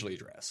I usually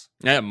dress.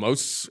 Yeah,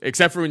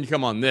 except for when you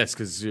come on this,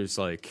 because you're just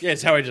like, Yeah,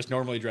 it's how I just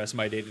normally dress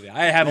my day to day.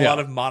 I have a lot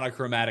of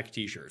monochromatic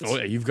T-shirts. oh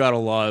yeah, you've got a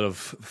lot of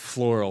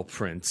floral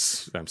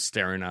prints. I'm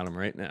staring at them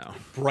right now.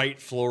 Bright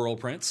floral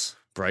prints.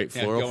 Bright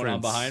Yeah, floral going on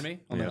prints behind me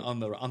Yeah.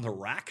 on the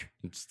rack.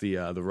 It's the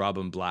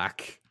Robin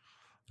Black.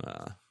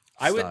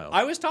 I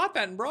style. was taught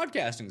that in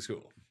broadcasting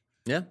school.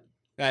 Yeah.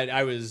 That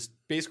I was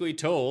basically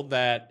told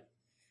that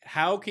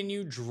how can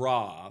you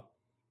draw,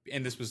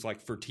 and this was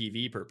like for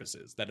TV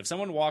purposes, that if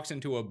someone walks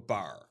into a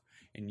bar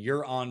and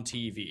you're on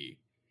TV,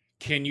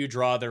 can you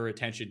draw their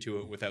attention to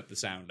it without the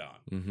sound on?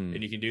 Mm-hmm.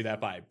 And you can do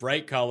that by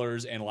bright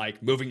colors and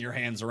like moving your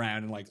hands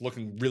around and like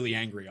looking really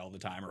angry all the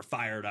time or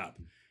fired up.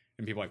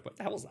 And people are like, what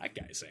the hell is that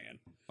guy saying?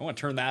 I want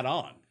to turn that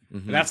on.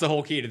 Mm-hmm. And that's the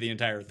whole key to the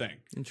entire thing.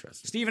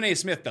 Interesting. Stephen A.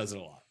 Smith does it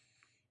a lot.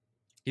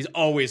 He's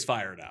always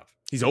fired up.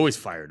 He's always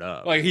fired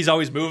up. Like he's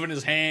always moving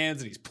his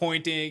hands and he's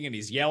pointing and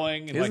he's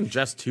yelling. And he isn't like,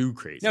 just too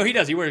crazy. no, he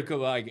does. He wears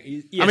like.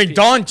 ESPN. I mean,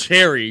 Don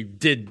Cherry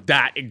did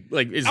that.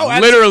 Like, is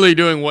absolutely. literally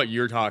doing what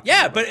you're talking.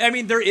 Yeah, about. but I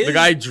mean, there is The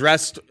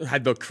guy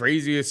had the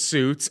craziest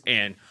suits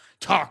and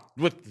talked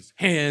with his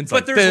hands. But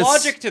like there's this.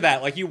 logic to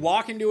that. Like you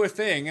walk into a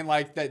thing and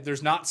like that,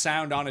 there's not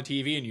sound on a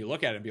TV, and you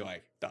look at it and be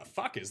like, "The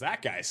fuck is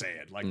that guy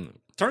saying?" Like,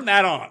 turn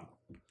that on.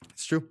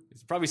 It's true.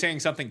 He's probably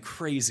saying something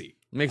crazy.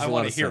 Makes I a lot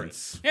wanna of hear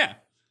sense. It. Yeah.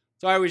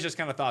 So I always just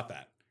kind of thought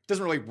that. It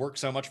doesn't really work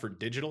so much for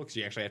digital because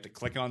you actually have to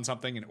click on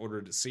something in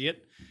order to see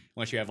it,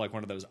 unless you have like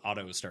one of those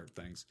auto start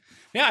things.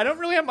 Yeah, I don't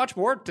really have much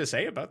more to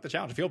say about the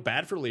challenge. I feel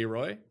bad for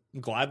Leroy.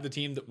 I'm glad the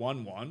team that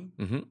won.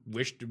 Mm-hmm.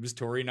 Wished it was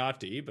Tori, not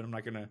D, but I'm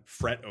not going to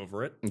fret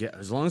over it. Yeah,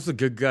 as long as the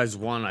good guys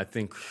won, I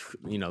think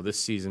this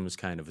season was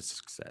kind of a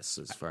success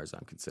as far as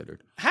I'm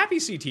considered.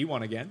 Happy CT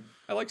won again.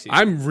 I like CT.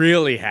 I'm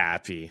really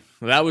happy.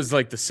 That was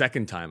like the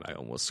second time I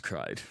almost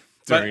cried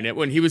during it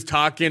when he was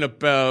talking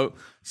about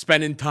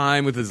spending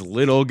time with his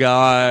little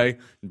guy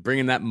and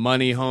bringing that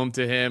money home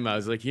to him. I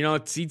was like,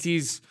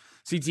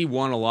 CT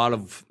won a lot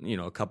of,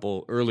 a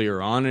couple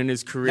earlier on in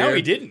his career. No,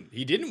 he didn't.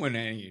 He didn't win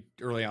any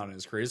early on in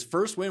his career. His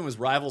first win was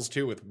Rivals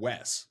 2 with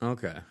Wes.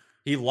 Okay.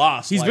 He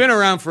lost. He's been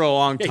around for a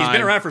long time. Yeah, he's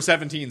been around for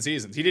 17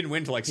 seasons. He didn't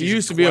win till like season 12. He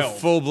used to be a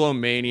full-blown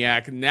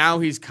maniac. Now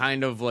he's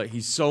kind of like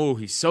he's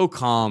so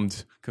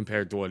calmed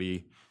compared to what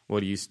he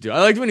used to do. I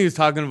liked when he was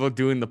talking about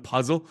doing the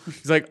puzzle.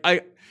 He's like,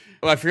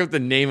 I forget the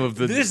name of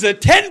the. This is a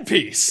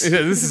 10-piece.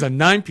 This is a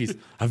 9-piece.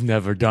 I've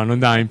never done a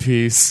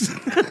 9-piece.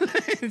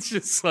 It's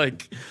just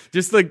like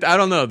I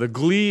don't know, the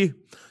glee.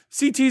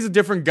 CT's a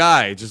different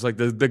guy. Just like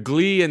the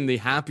glee and the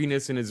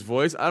happiness in his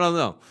voice. I don't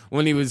know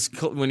when he was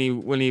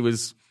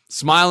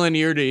smiling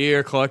ear to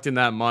ear, collecting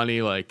that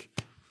money. Like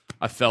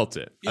I felt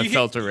it. I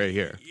felt it right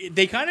here.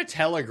 They kind of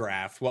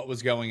telegraphed what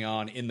was going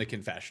on in the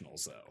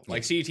confessionals, though.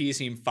 Like CT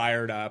seemed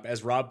fired up,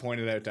 as Rob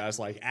pointed out to us.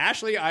 Like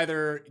Ashley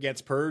either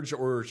gets purged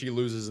or she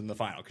loses in the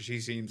final because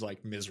she seems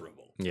like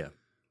miserable. Yeah.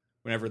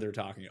 Whenever they're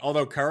talking.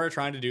 Although Kara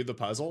trying to do the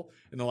puzzle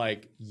and they're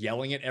like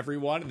yelling at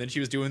everyone, and then she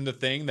was doing the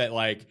thing that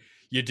like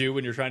you do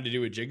when you're trying to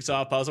do a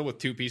jigsaw puzzle with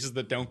two pieces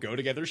that don't go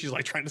together. She's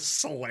like trying to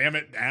slam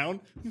it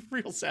down.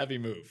 Real savvy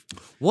move.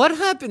 What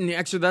happened?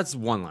 Actually, that's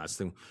one last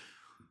thing.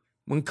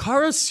 When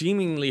Kara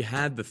seemingly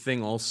had the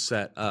thing all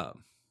set up,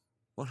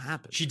 what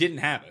happened? She didn't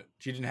have it.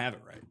 She didn't have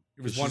it right.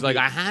 It was She's like,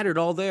 I had it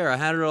all there.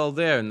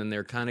 And then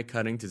they're kind of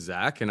cutting to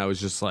Zach, and I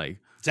was just like,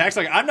 Zach's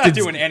like, I'm not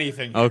doing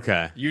anything here.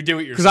 Okay. You do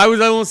it yourself. Because I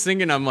was almost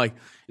thinking, I'm like,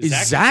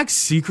 is Zach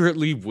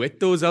secretly with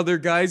those other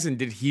guys? And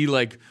did he,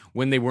 like,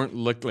 when they weren't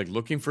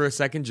looking for a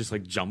second, just,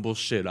 like, jumble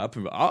shit up?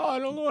 And I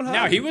don't know what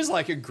happened. No, he was,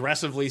 like,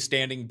 aggressively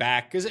standing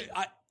back. Because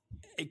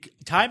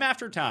time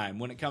after time,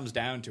 when it comes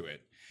down to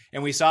it,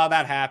 and we saw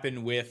that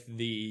happen with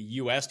the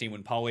U.S. team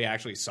when Paulie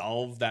actually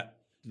solved that,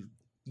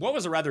 what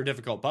was a rather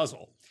difficult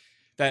puzzle,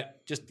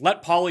 that just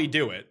let Paulie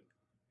do it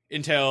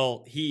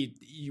until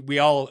we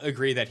all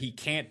agree that he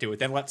can't do it,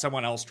 then let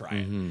someone else try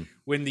it.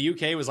 When the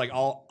UK was like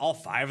all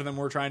five of them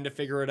were trying to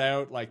figure it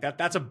out, like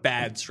that's a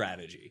bad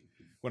strategy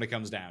when it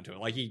comes down to it.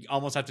 Like you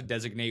almost have to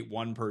designate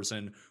one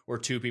person or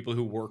two people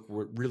who work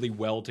really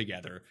well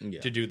together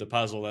to do the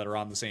puzzle that are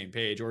on the same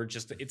page, or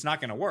it's not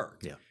going to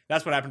work. Yeah.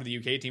 That's what happened to the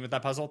UK team with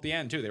that puzzle at the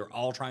end too. They were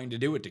all trying to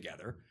do it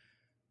together.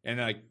 And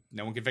like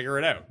no one can figure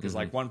it out because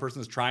like one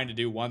person's trying to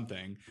do one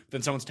thing,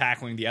 then someone's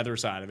tackling the other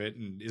side of it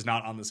and is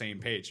not on the same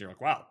page. You're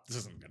like, wow, this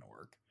isn't going to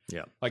work.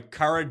 Yeah. Like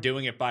Kara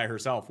doing it by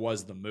herself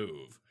was the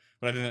move.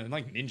 But then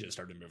like Ninja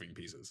started moving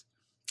pieces.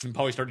 And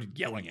Paulie started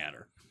yelling at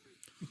her.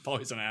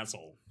 Paulie's an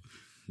asshole.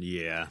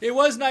 Yeah. It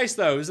was nice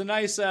though. It was a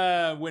nice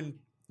when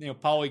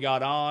Paulie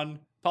got on.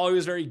 Paulie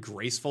was very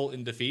graceful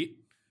in defeat.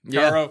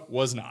 Kara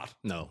was not.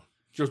 No.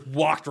 Just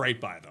walked right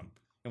by them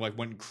and like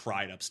went and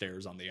cried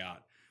upstairs on the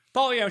yacht.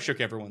 Paulie shook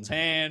everyone's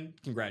hand.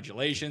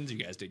 Congratulations, you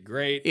guys did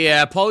great.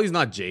 Yeah, Paulie's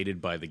not jaded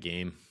by the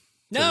game.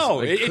 No,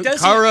 like, it does.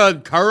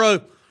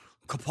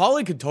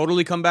 Paulie could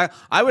totally come back.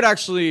 I would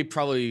actually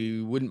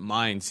probably wouldn't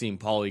mind seeing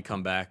Paulie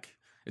come back.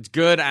 It's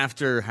good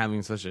after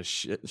having such a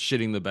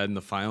shitting the bed in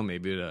the final,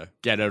 maybe to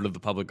get out of the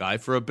public eye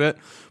for a bit.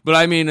 But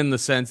I mean, in the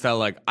sense that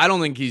like I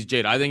don't think he's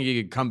jaded. I think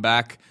he could come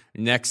back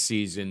next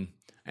season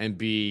and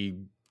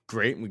be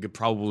great, and we could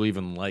probably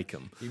even like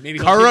him.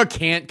 Kara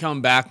can't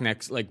come back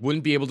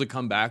wouldn't be able to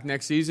come back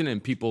next season,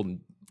 and people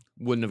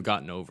wouldn't have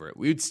gotten over it.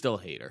 We'd still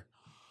hate her.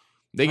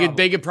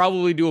 They could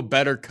probably do a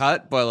better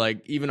cut, but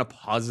like even a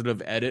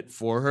positive edit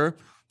for her,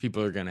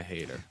 people are gonna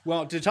hate her.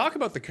 Well, to talk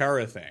about the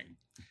Kara thing,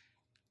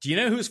 do you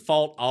know whose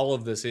fault all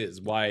of this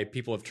is? Why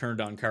people have turned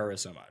on Kara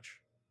so much?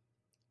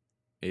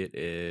 It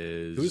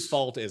is. Whose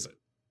fault is it?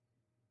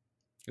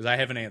 Because I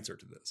have an answer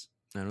to this.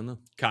 I don't know.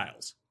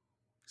 Kyle's.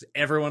 Because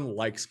everyone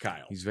likes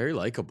Kyle. He's very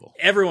likable.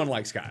 Everyone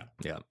likes Kyle.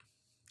 Yeah.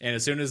 And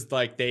as soon as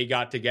like they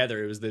got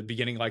together, it was the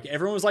beginning. Like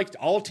everyone was like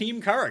all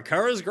team Kara.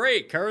 Kara's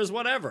great. Kara's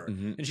whatever.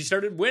 And she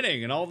started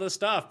winning and all this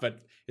stuff. But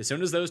as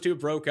soon as those two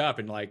broke up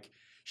and like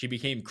she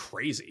became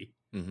crazy,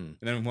 and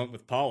then went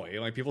with Pauly,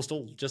 like people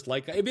still just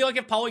like it'd be like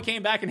if Pauly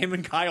came back and him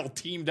and Kyle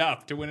teamed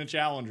up to win a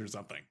challenge or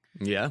something.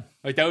 Yeah.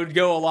 Like that would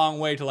go a long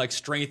way to like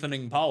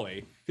strengthening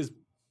Pauly because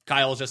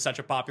Kyle's just such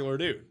a popular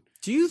dude.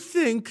 Do you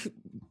think?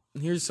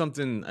 Here's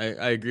something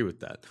I agree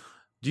with that.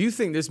 Do you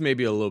think this may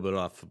be a little bit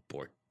off the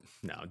board?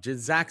 No,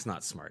 Zach's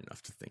not smart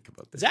enough to think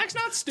about this. Zach's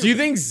not stupid. Do you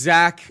think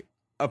Zach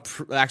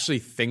actually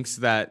thinks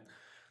that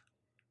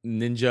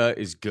Ninja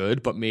is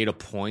good, but made a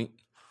point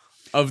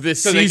of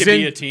this So season they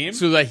could be a team?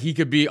 so that he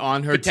could be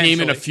on her team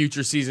in a Potentially.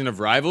 future season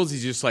of Rivals?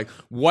 He's just like,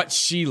 what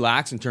she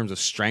lacks in terms of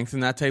strength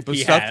and that type of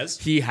He stuff. has.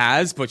 He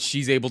has, but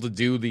she's able to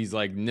do these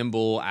like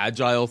nimble,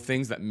 agile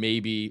things that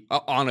maybe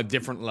on a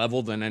different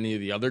level than any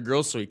of the other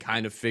girls. So he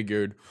kind of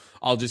figured,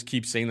 I'll just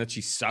keep saying that she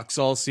sucks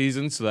all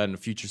season so that in a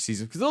future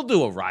season, because they'll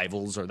do a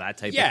Rivals or that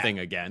type of thing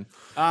again.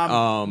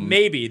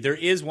 Maybe there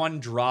is one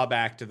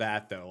drawback to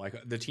that though. Like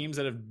the teams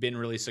that have been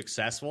really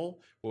successful,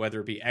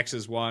 whether it be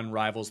X's 1,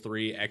 Rivals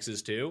 3,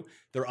 X's 2,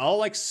 they're all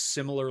like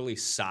similarly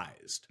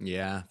sized.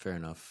 Yeah, fair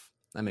enough.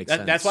 That makes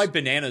sense. That's why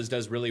Bananas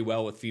does really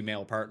well with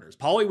female partners.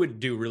 Pauly would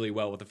do really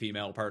well with a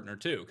female partner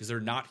too, because they're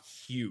not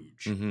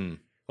huge.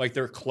 Like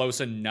they're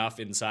close enough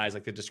in size.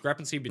 Like the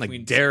discrepancy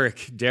between like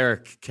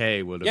Derek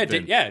K would have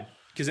been.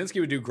 Kaczynski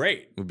would do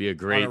great. Would be a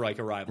great on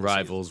a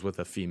Rivals with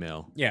a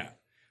female. Yeah.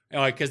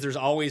 Like, because there's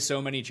always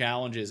so many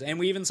challenges. And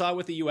we even saw it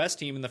with the U.S.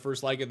 team in the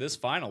first leg of this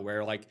final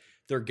where, like,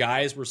 their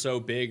guys were so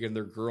big and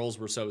their girls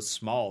were so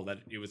small that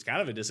it was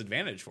kind of a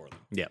disadvantage for them.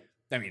 Yeah.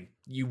 I mean,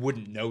 you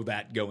wouldn't know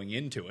that going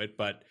into it,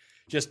 but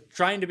just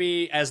trying to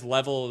be as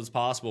level as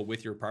possible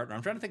with your partner.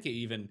 I'm trying to think of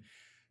even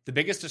the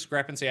biggest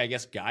discrepancy, I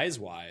guess,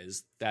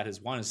 guys-wise, that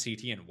has won is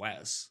CT and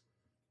Wes.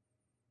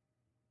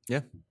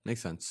 Yeah,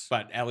 makes sense.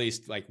 But at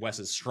least, like, Wes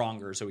is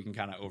stronger, so we can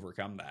kind of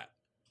overcome that.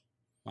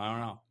 I don't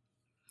know.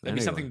 That'd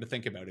be something to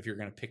think about if you're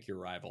going to pick your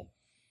rival.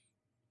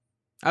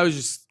 I was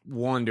just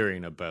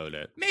wondering about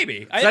it.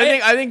 Maybe.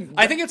 I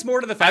think it's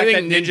more to the fact that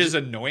think Ninja's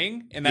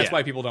annoying, and that's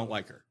why people don't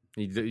like her.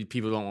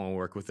 people don't want to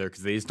work with her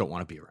because they just don't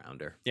want to be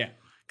around her. Yeah.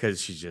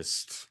 Because she's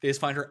just... They just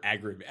find her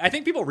aggravating. I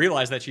think people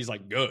realize that she's,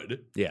 like,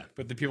 good. Yeah.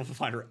 But the people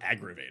find her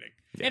aggravating.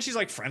 Yeah. And she's,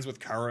 like, friends with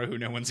Kara, who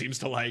no one seems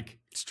to like.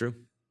 It's true.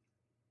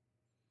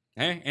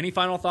 Hey, any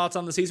final thoughts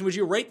on the season? Would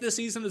you rate this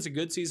season as a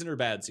good season or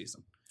bad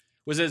season?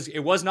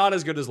 It was not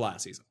as good as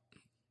last season.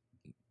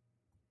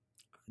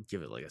 I'd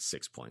give it like a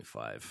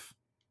 6.5.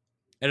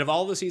 And of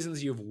all the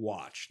seasons you've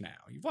watched now,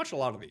 you've watched a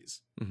lot of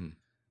these. Mm-hmm.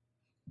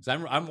 So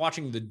I'm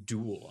watching The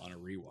Duel on a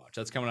rewatch.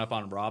 That's coming up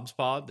on Rob's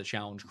Pod, The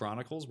Challenge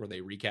Chronicles, where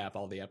they recap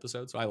all the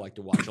episodes. So I like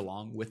to watch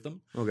along with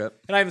them. Okay.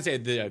 And I haven't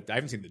seen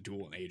The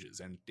Duel in ages,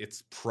 and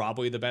it's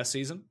probably the best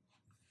season.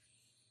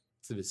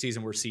 It's the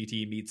season where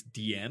CT meets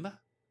DM.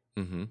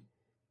 Mm-hmm.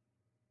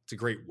 It's a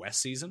great Wes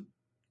season.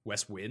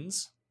 Wes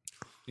wins.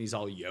 He's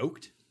all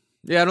yoked.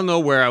 Yeah, I don't know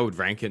where I would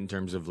rank it in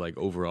terms of like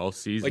overall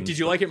season. Like, did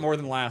you like it more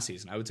than last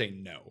season? I would say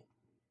no.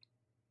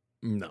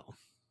 No.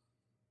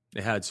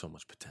 It had so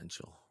much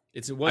potential.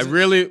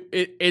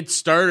 It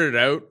started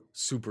out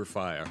super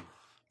fire,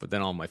 but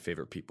then all my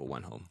favorite people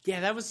went home.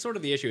 Yeah, that was sort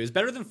of the issue. It was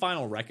better than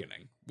Final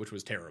Reckoning, which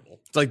was terrible.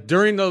 It's like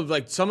during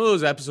some of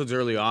those episodes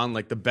early on,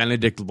 like the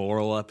Benedict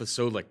Laurel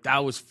episode, like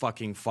that was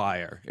fucking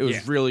fire. It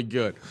was really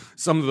good.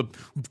 Some of the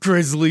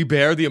Grizzly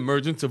Bear, the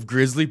emergence of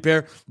Grizzly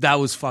Bear, that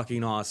was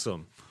fucking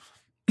awesome.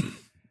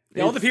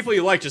 All the people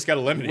you like just got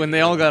eliminated. When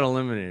they all got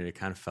eliminated, it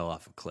kind of fell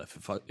off a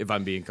cliff, if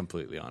I'm being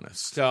completely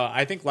honest. So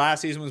I think last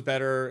season was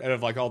better out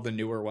of like all the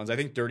newer ones. I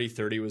think Dirty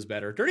 30 was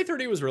better. Dirty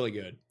 30 was really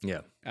good.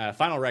 Yeah.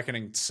 Final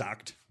Reckoning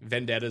sucked.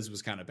 Vendettas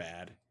was kind of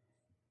bad.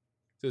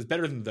 So it was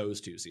better than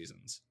those two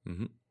seasons.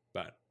 Mm-hmm.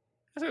 But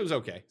I thought it was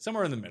okay.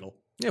 Somewhere in the middle.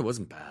 Yeah, it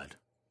wasn't bad.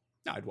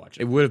 No, I'd watch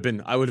it. It would have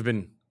been. I would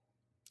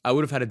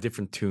have had a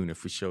different tune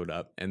if we showed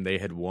up and they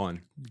had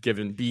won,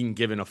 being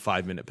given a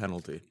 5-minute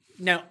penalty.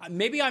 Now,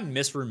 maybe I'm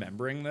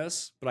misremembering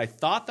this, but I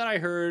thought that I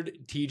heard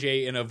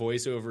TJ in a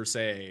voiceover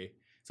say,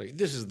 it's like,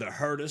 this is the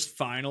hardest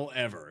final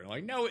ever. I'm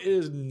like, no, it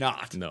is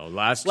not. No,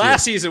 last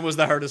season was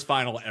the hardest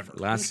final ever.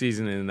 Last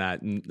season in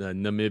that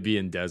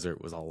Namibian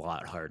desert was a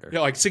lot harder. You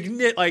know, at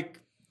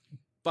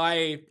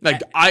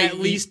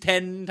least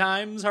 10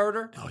 times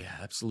harder. Oh, yeah,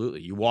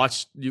 absolutely.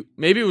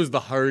 Maybe it was the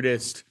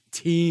hardest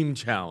team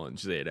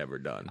challenge they had ever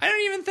done. I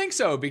don't even think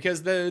so,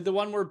 because the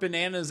one where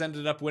Bananas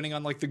ended up winning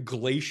on like the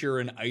glacier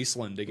in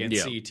Iceland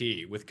against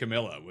CT with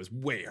Camilla was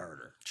way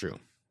harder. True.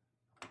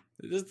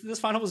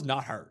 This final was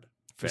not hard.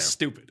 It was Fair.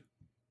 stupid.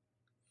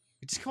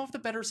 You just come off the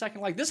better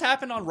second leg. This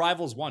happened on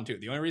Rivals 1 too.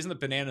 The only reason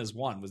that Bananas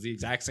won was the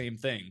exact same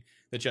thing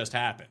that just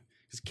happened.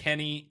 Because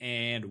Kenny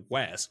and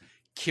Wes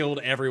killed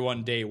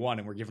everyone day 1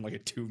 and were given like a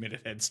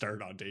 2-minute head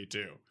start on day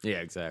 2. Yeah,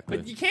 exactly.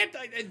 But you can't,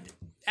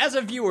 as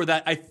a viewer,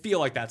 that I feel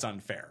like that's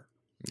unfair.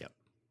 Yep.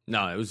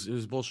 No, it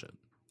was bullshit.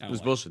 It was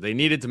like bullshit. They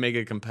needed to make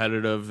it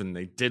competitive, and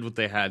they did what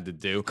they had to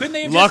do. Couldn't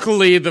they have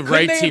Luckily, the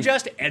right couldn't they team. have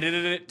just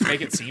edited it to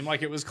make it seem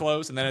like it was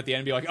close, and then at the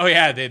end be like, oh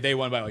yeah, they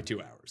won by like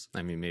 2 hours.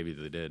 I mean, maybe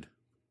they did.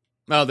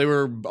 Well, they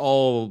were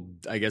all,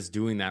 I guess,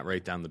 doing that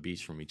right down the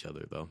beach from each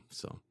other, though.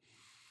 So,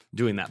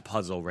 doing that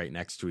puzzle right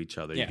next to each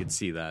other, Yeah. you could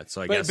see that.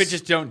 So, I But guess,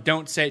 just don't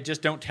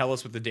tell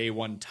us what the day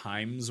one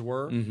times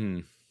were,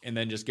 and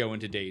then just go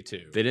into day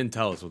two. they didn't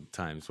tell us what the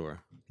times were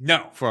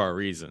No, for a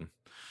reason.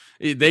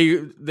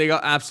 They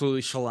got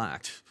absolutely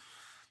shellacked.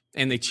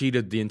 And they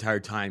cheated the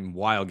entire time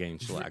while getting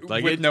shellacked.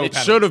 Like With it no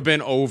penalty. should have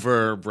been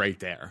over right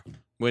there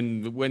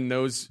when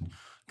those,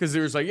 because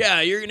there was like,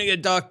 yeah, you're gonna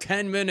get docked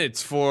 10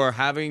 minutes for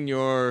having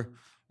your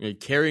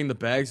carrying the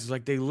bags. It's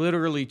like they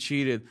literally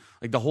cheated.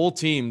 Like the whole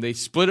team, they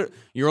split it.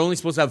 You're only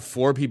supposed to have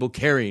 4 people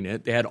carrying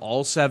it. They had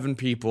all 7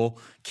 people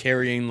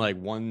carrying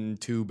like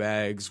 1-2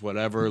 bags,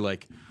 whatever.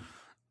 Like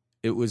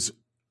it was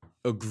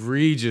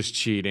egregious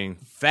cheating.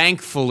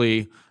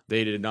 Thankfully,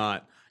 they did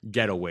not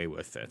get away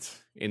with it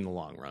in the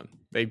long run.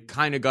 They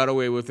kind of got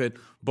away with it,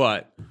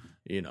 but,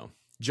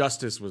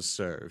 justice was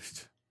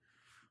served.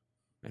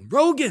 And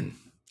Rogan,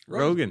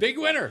 big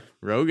winner.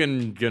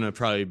 Rogan gonna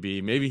probably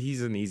be, maybe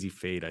he's an easy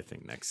fade, I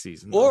think, next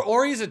season.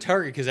 Or he's a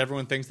target because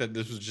everyone thinks that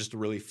this was just a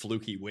really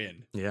fluky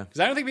win. Yeah. Because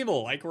I don't think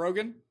people like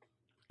Rogan.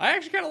 I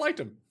actually kind of liked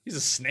him. He's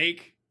a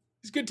snake.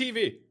 He's good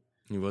TV.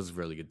 He was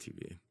really good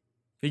TV.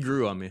 He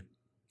grew on me.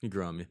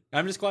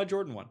 I'm just glad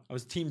Jordan won. I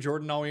was Team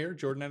Jordan all year.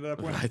 Jordan ended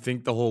up winning. I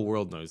think the whole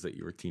world knows that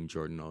you were Team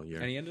Jordan all year.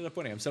 And he ended up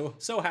winning. I'm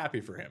so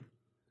happy for him.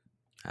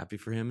 Happy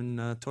for him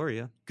and Tori,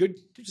 yeah. Good.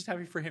 Just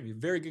happy for him. He's a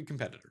very good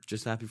competitor.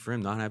 Just happy for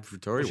him, not happy for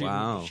Tori.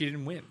 Wow. She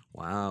didn't win.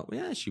 Wow.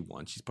 Yeah, she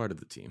won. She's part of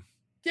the team.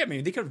 Yeah, I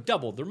mean, they could have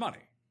doubled their money.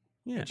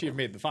 Yeah. She'd have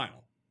made the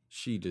final.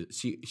 She did.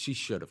 She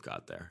should have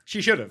got there.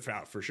 She should have,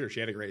 for sure. She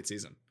had a great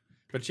season.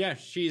 But yeah,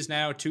 she's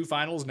now 2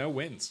 finals, no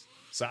wins.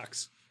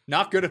 Sucks.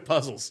 Not good at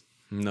puzzles.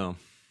 No.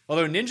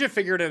 Although Ninja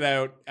figured it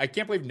out, I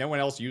can't believe no one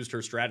else used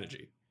her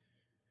strategy.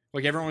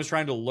 Like everyone was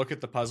trying to look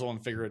at the puzzle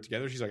and figure it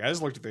together. She's like, I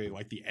just looked at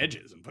the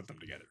edges and put them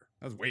together.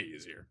 That was way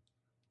easier.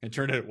 It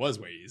turned out it was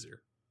way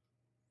easier.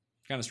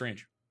 Kind of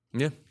strange.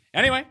 Yeah.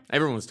 Anyway,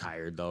 Everyone was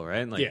tired though,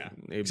 right? Like, yeah,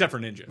 except for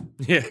Ninja.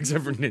 Yeah,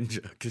 except for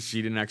Ninja, because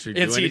she didn't actually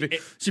do And anything.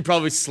 She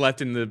probably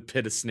slept in the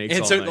pit of snakes.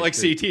 And all so, night, like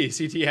too.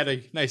 CT had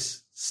a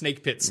nice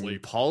snake pit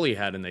sleep. Paulie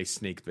had a nice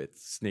snake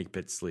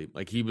pit sleep.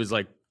 Like he was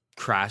like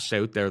crashed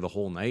out there the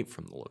whole night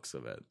from the looks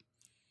of it.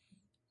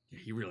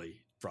 He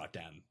really brought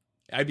down.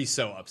 I'd be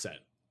so upset.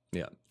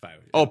 Yeah. If I,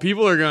 Oh,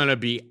 people are gonna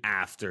be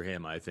after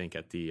him. I think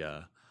at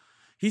the.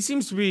 He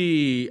seems to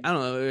be. I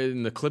don't know.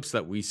 In the clips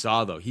that we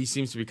saw, though, he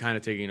seems to be kind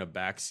of taking a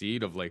back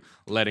seat of like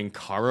letting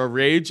Kara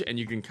rage, and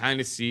you can kind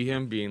of see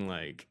him being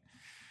like.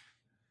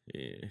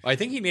 Yeah. I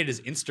think he made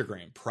his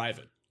Instagram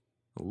private.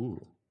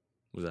 Ooh.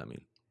 What does that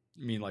mean?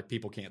 I mean, like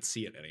people can't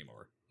see it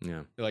anymore.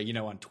 Yeah. Like,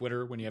 on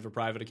Twitter, when you have a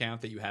private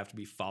account that you have to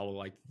be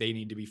they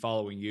need to be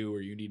following you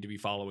or you need to be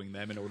following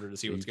them in order to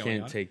see what's going on. You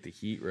can't take the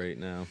heat right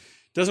now.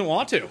 Doesn't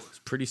want to. It's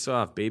pretty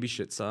soft. Baby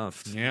shit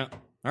soft. Yeah.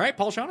 All right,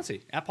 Paul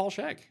Shaughnessy at Paul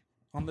Shag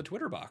on the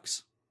Twitter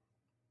box.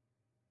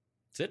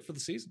 That's it for the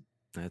season.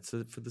 That's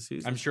it for the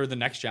season. I'm sure the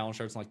next challenge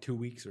starts in like 2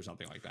 weeks or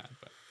something like that.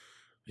 But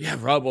yeah,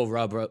 Rob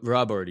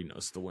already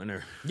knows the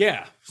winner.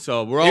 yeah.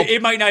 So we're all.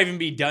 It might not even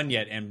be done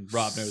yet, and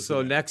Rob knows. So the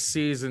winner. next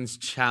season's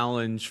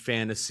challenge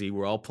fantasy,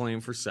 we're all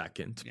playing for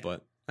second,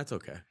 but that's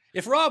okay.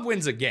 If Rob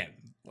wins again,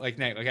 like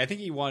I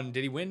think he won.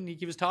 Did he win?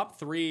 He was top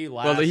 3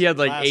 last. Well, he had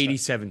like last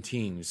 87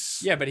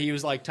 teams. Yeah, but he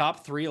was like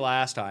top 3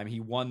 last time. He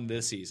won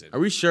this season. Are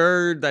we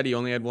sure that he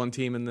only had one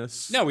team in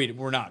this? No,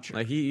 we're not sure.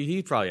 Like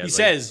he probably has.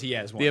 He like, says he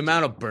has one. the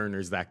amount of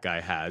burners that guy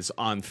has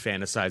on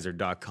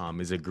Fantasizer.com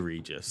is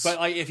egregious. But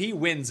like, if he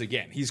wins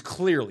again, he's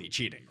clearly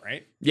cheating,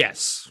 right?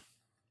 yes.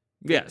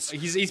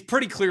 He's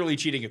pretty clearly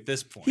cheating at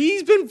this point.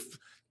 He's been,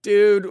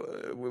 dude.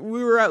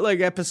 We were at like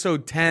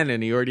episode 10,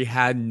 and he already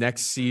had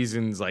next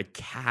season's like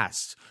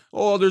cast.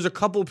 Oh, there's a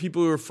couple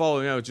people who are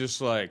following out. Just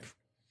like,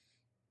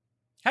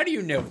 How do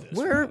you know this?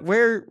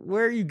 where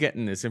are you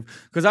getting this?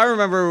 Because I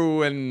remember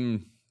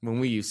when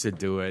we used to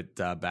do it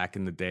back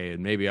in the day,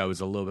 and maybe I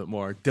was a little bit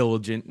more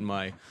diligent in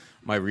my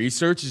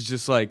research. It's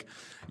just like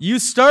you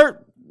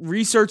start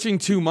researching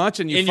too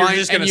much, and you're find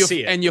just gonna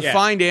see it. and you Yeah.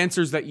 find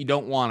answers that you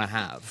don't want to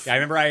have. Yeah, I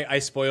remember I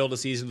spoiled a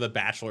season of The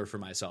Bachelor for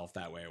myself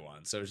that way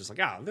once. So it was just like,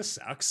 this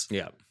sucks.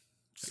 Yeah.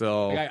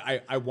 So.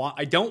 Like,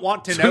 I don't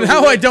want to So know.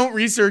 now I don't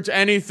research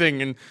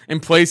anything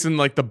and place in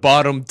like the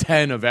bottom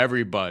 10 of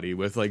everybody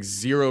with like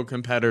 0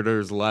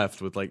 competitors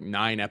left with like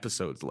 9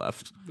 episodes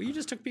left. Well, you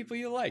just took people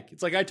you like.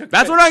 It's like I took.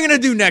 That's what I'm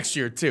going to do next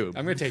year too.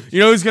 I'm gonna take- You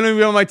know who's going to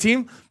be on my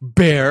team?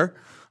 Bear.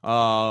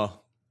 Laurel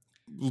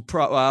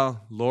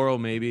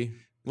maybe.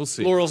 We'll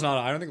see. Laurel's not.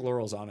 I don't think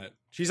Laurel's on it.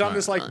 She's on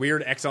this like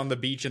weird X on the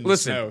beach in the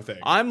snow Listen,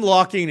 thing. I'm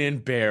locking in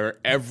Bear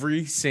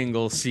every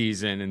single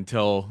season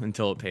until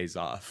it pays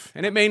off.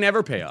 And it may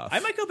never pay off. I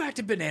might go back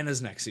to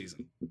Bananas next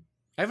season.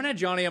 I haven't had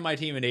Johnny on my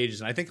team in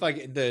ages, and I think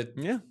like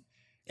Yeah.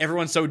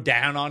 everyone's so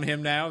down on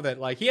him now that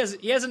like he has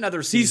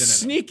another season.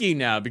 He's in him. sneaky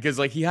now because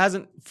like he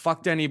hasn't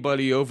fucked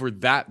anybody over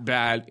that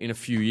bad in a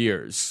few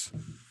years.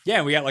 Yeah,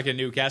 and we got like a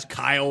new cast.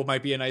 Kyle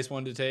might be a nice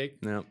one to take.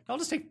 Yeah. I'll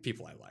just take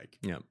people I like.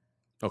 Yeah.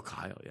 Oh,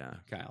 Kyle, yeah.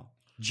 Kyle.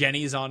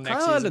 Jenny's on next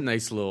Kyle had a season.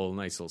 nice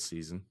little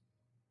season.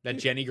 That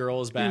Jenny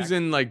girl is He back. was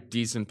in like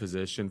decent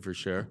position for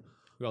sure.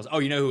 Who else? Oh,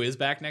 you know who is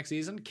back next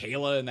season?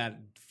 Kayla and that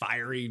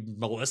fiery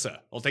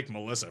Melissa. I'll take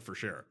Melissa for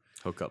sure.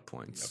 Hookup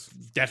points.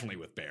 Definitely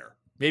with Bear.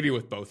 Maybe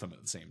with both of them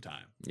at the same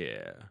time.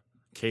 Yeah.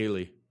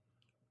 Kaylee.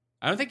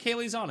 I don't think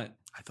Kaylee's on it.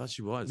 I thought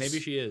she was. Maybe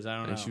she is. I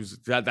don't know. And she was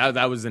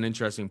that was an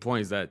interesting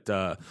point. Is that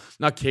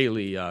not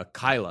Kaylee?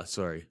 Kyla.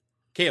 Sorry,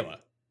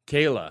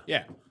 Kayla.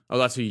 Yeah. Oh,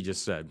 that's what you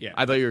just said. Yeah.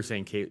 I thought you were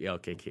saying Kaylee. Yeah,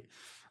 okay.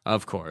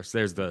 Of course.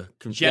 There's the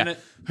Jenna-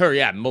 Her.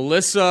 Yeah.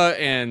 Melissa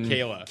and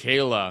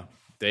Kayla.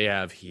 They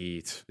have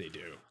heat. They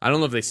do. I don't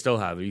know if they still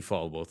have it. You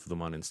follow both of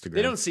them on Instagram.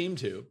 They don't seem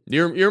to.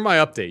 You're my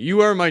update.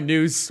 You are my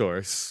news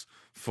source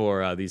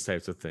for these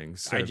types of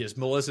things. So-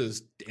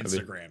 Melissa's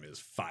Instagram is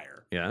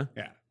fire. Yeah.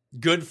 Yeah.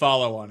 Good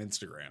follow on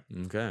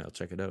Instagram. Okay, I'll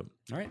check it out.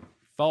 All right.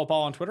 Follow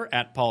Paul on Twitter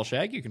at Paul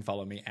Shag. You can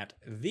follow me at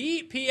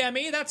the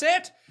PME. That's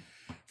it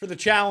for the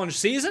challenge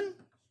season.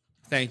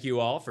 Thank you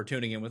all for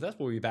tuning in with us.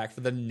 We'll be back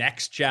for the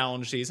next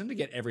challenge season to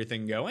get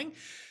everything going.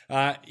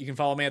 You can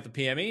follow me at the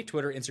PME,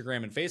 Twitter,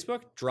 Instagram, and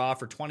Facebook. Draw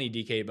for 20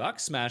 DK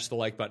bucks. Smash the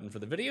like button for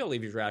the video.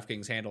 Leave your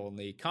DraftKings handle in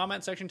the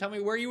comment section. Tell me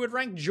where you would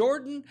rank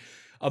Jordan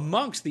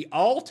amongst the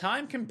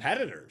all-time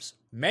competitors,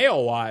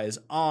 male-wise,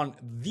 on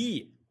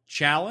the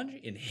challenge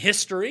in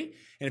history.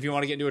 And if you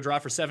want to get into a draw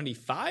for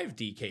 75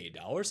 DK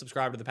dollars,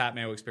 subscribe to the Pat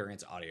Mayo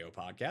Experience audio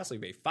podcast.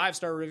 Leave a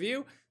 5-star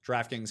review,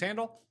 DraftKings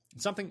handle,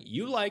 and something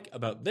you like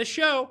about this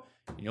show,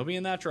 and you'll be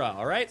in that draw.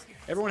 All right?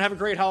 Everyone have a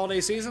great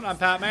holiday season. I'm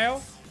Pat Mayo.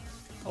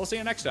 I'll see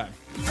you next time.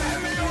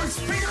 Pat Mayo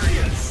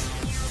Experience!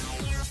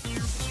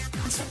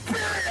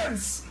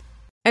 Experience!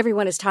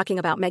 Everyone is talking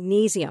about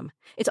magnesium.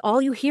 It's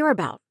all you hear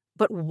about.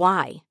 But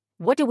why?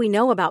 What do we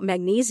know about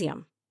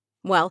magnesium?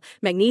 Well,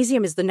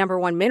 magnesium is the number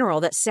one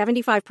mineral that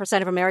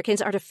 75% of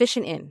Americans are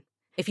deficient in.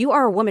 If you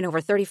are a woman over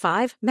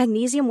 35,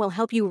 magnesium will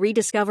help you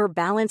rediscover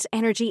balance,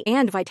 energy,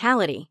 and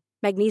vitality.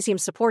 Magnesium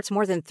supports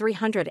more than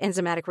 300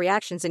 enzymatic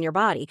reactions in your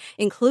body,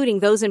 including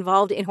those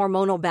involved in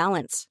hormonal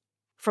balance.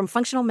 From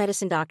functional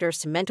medicine doctors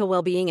to mental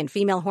well-being and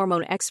female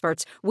hormone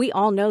experts, we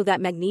all know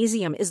that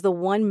magnesium is the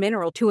one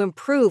mineral to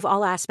improve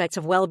all aspects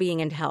of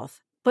well-being and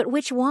health. But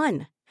which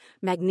one?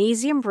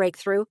 Magnesium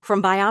Breakthrough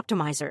from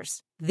Bioptimizers,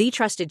 the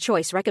trusted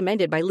choice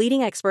recommended by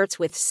leading experts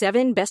with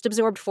 7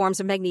 best-absorbed forms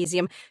of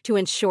magnesium to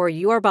ensure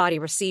your body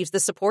receives the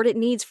support it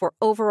needs for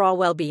overall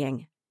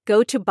well-being.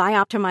 Go to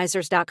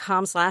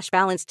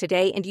bioptimizers.com/balance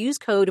today and use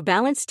code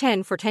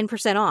BALANCE10 for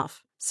 10%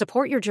 off.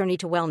 Support your journey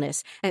to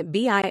wellness at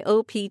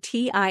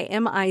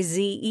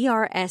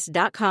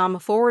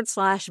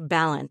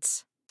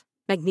bioptimizers.com/balance.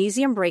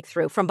 Magnesium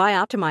Breakthrough from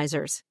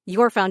Bioptimizers,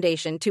 your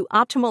foundation to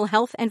optimal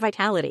health and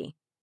vitality.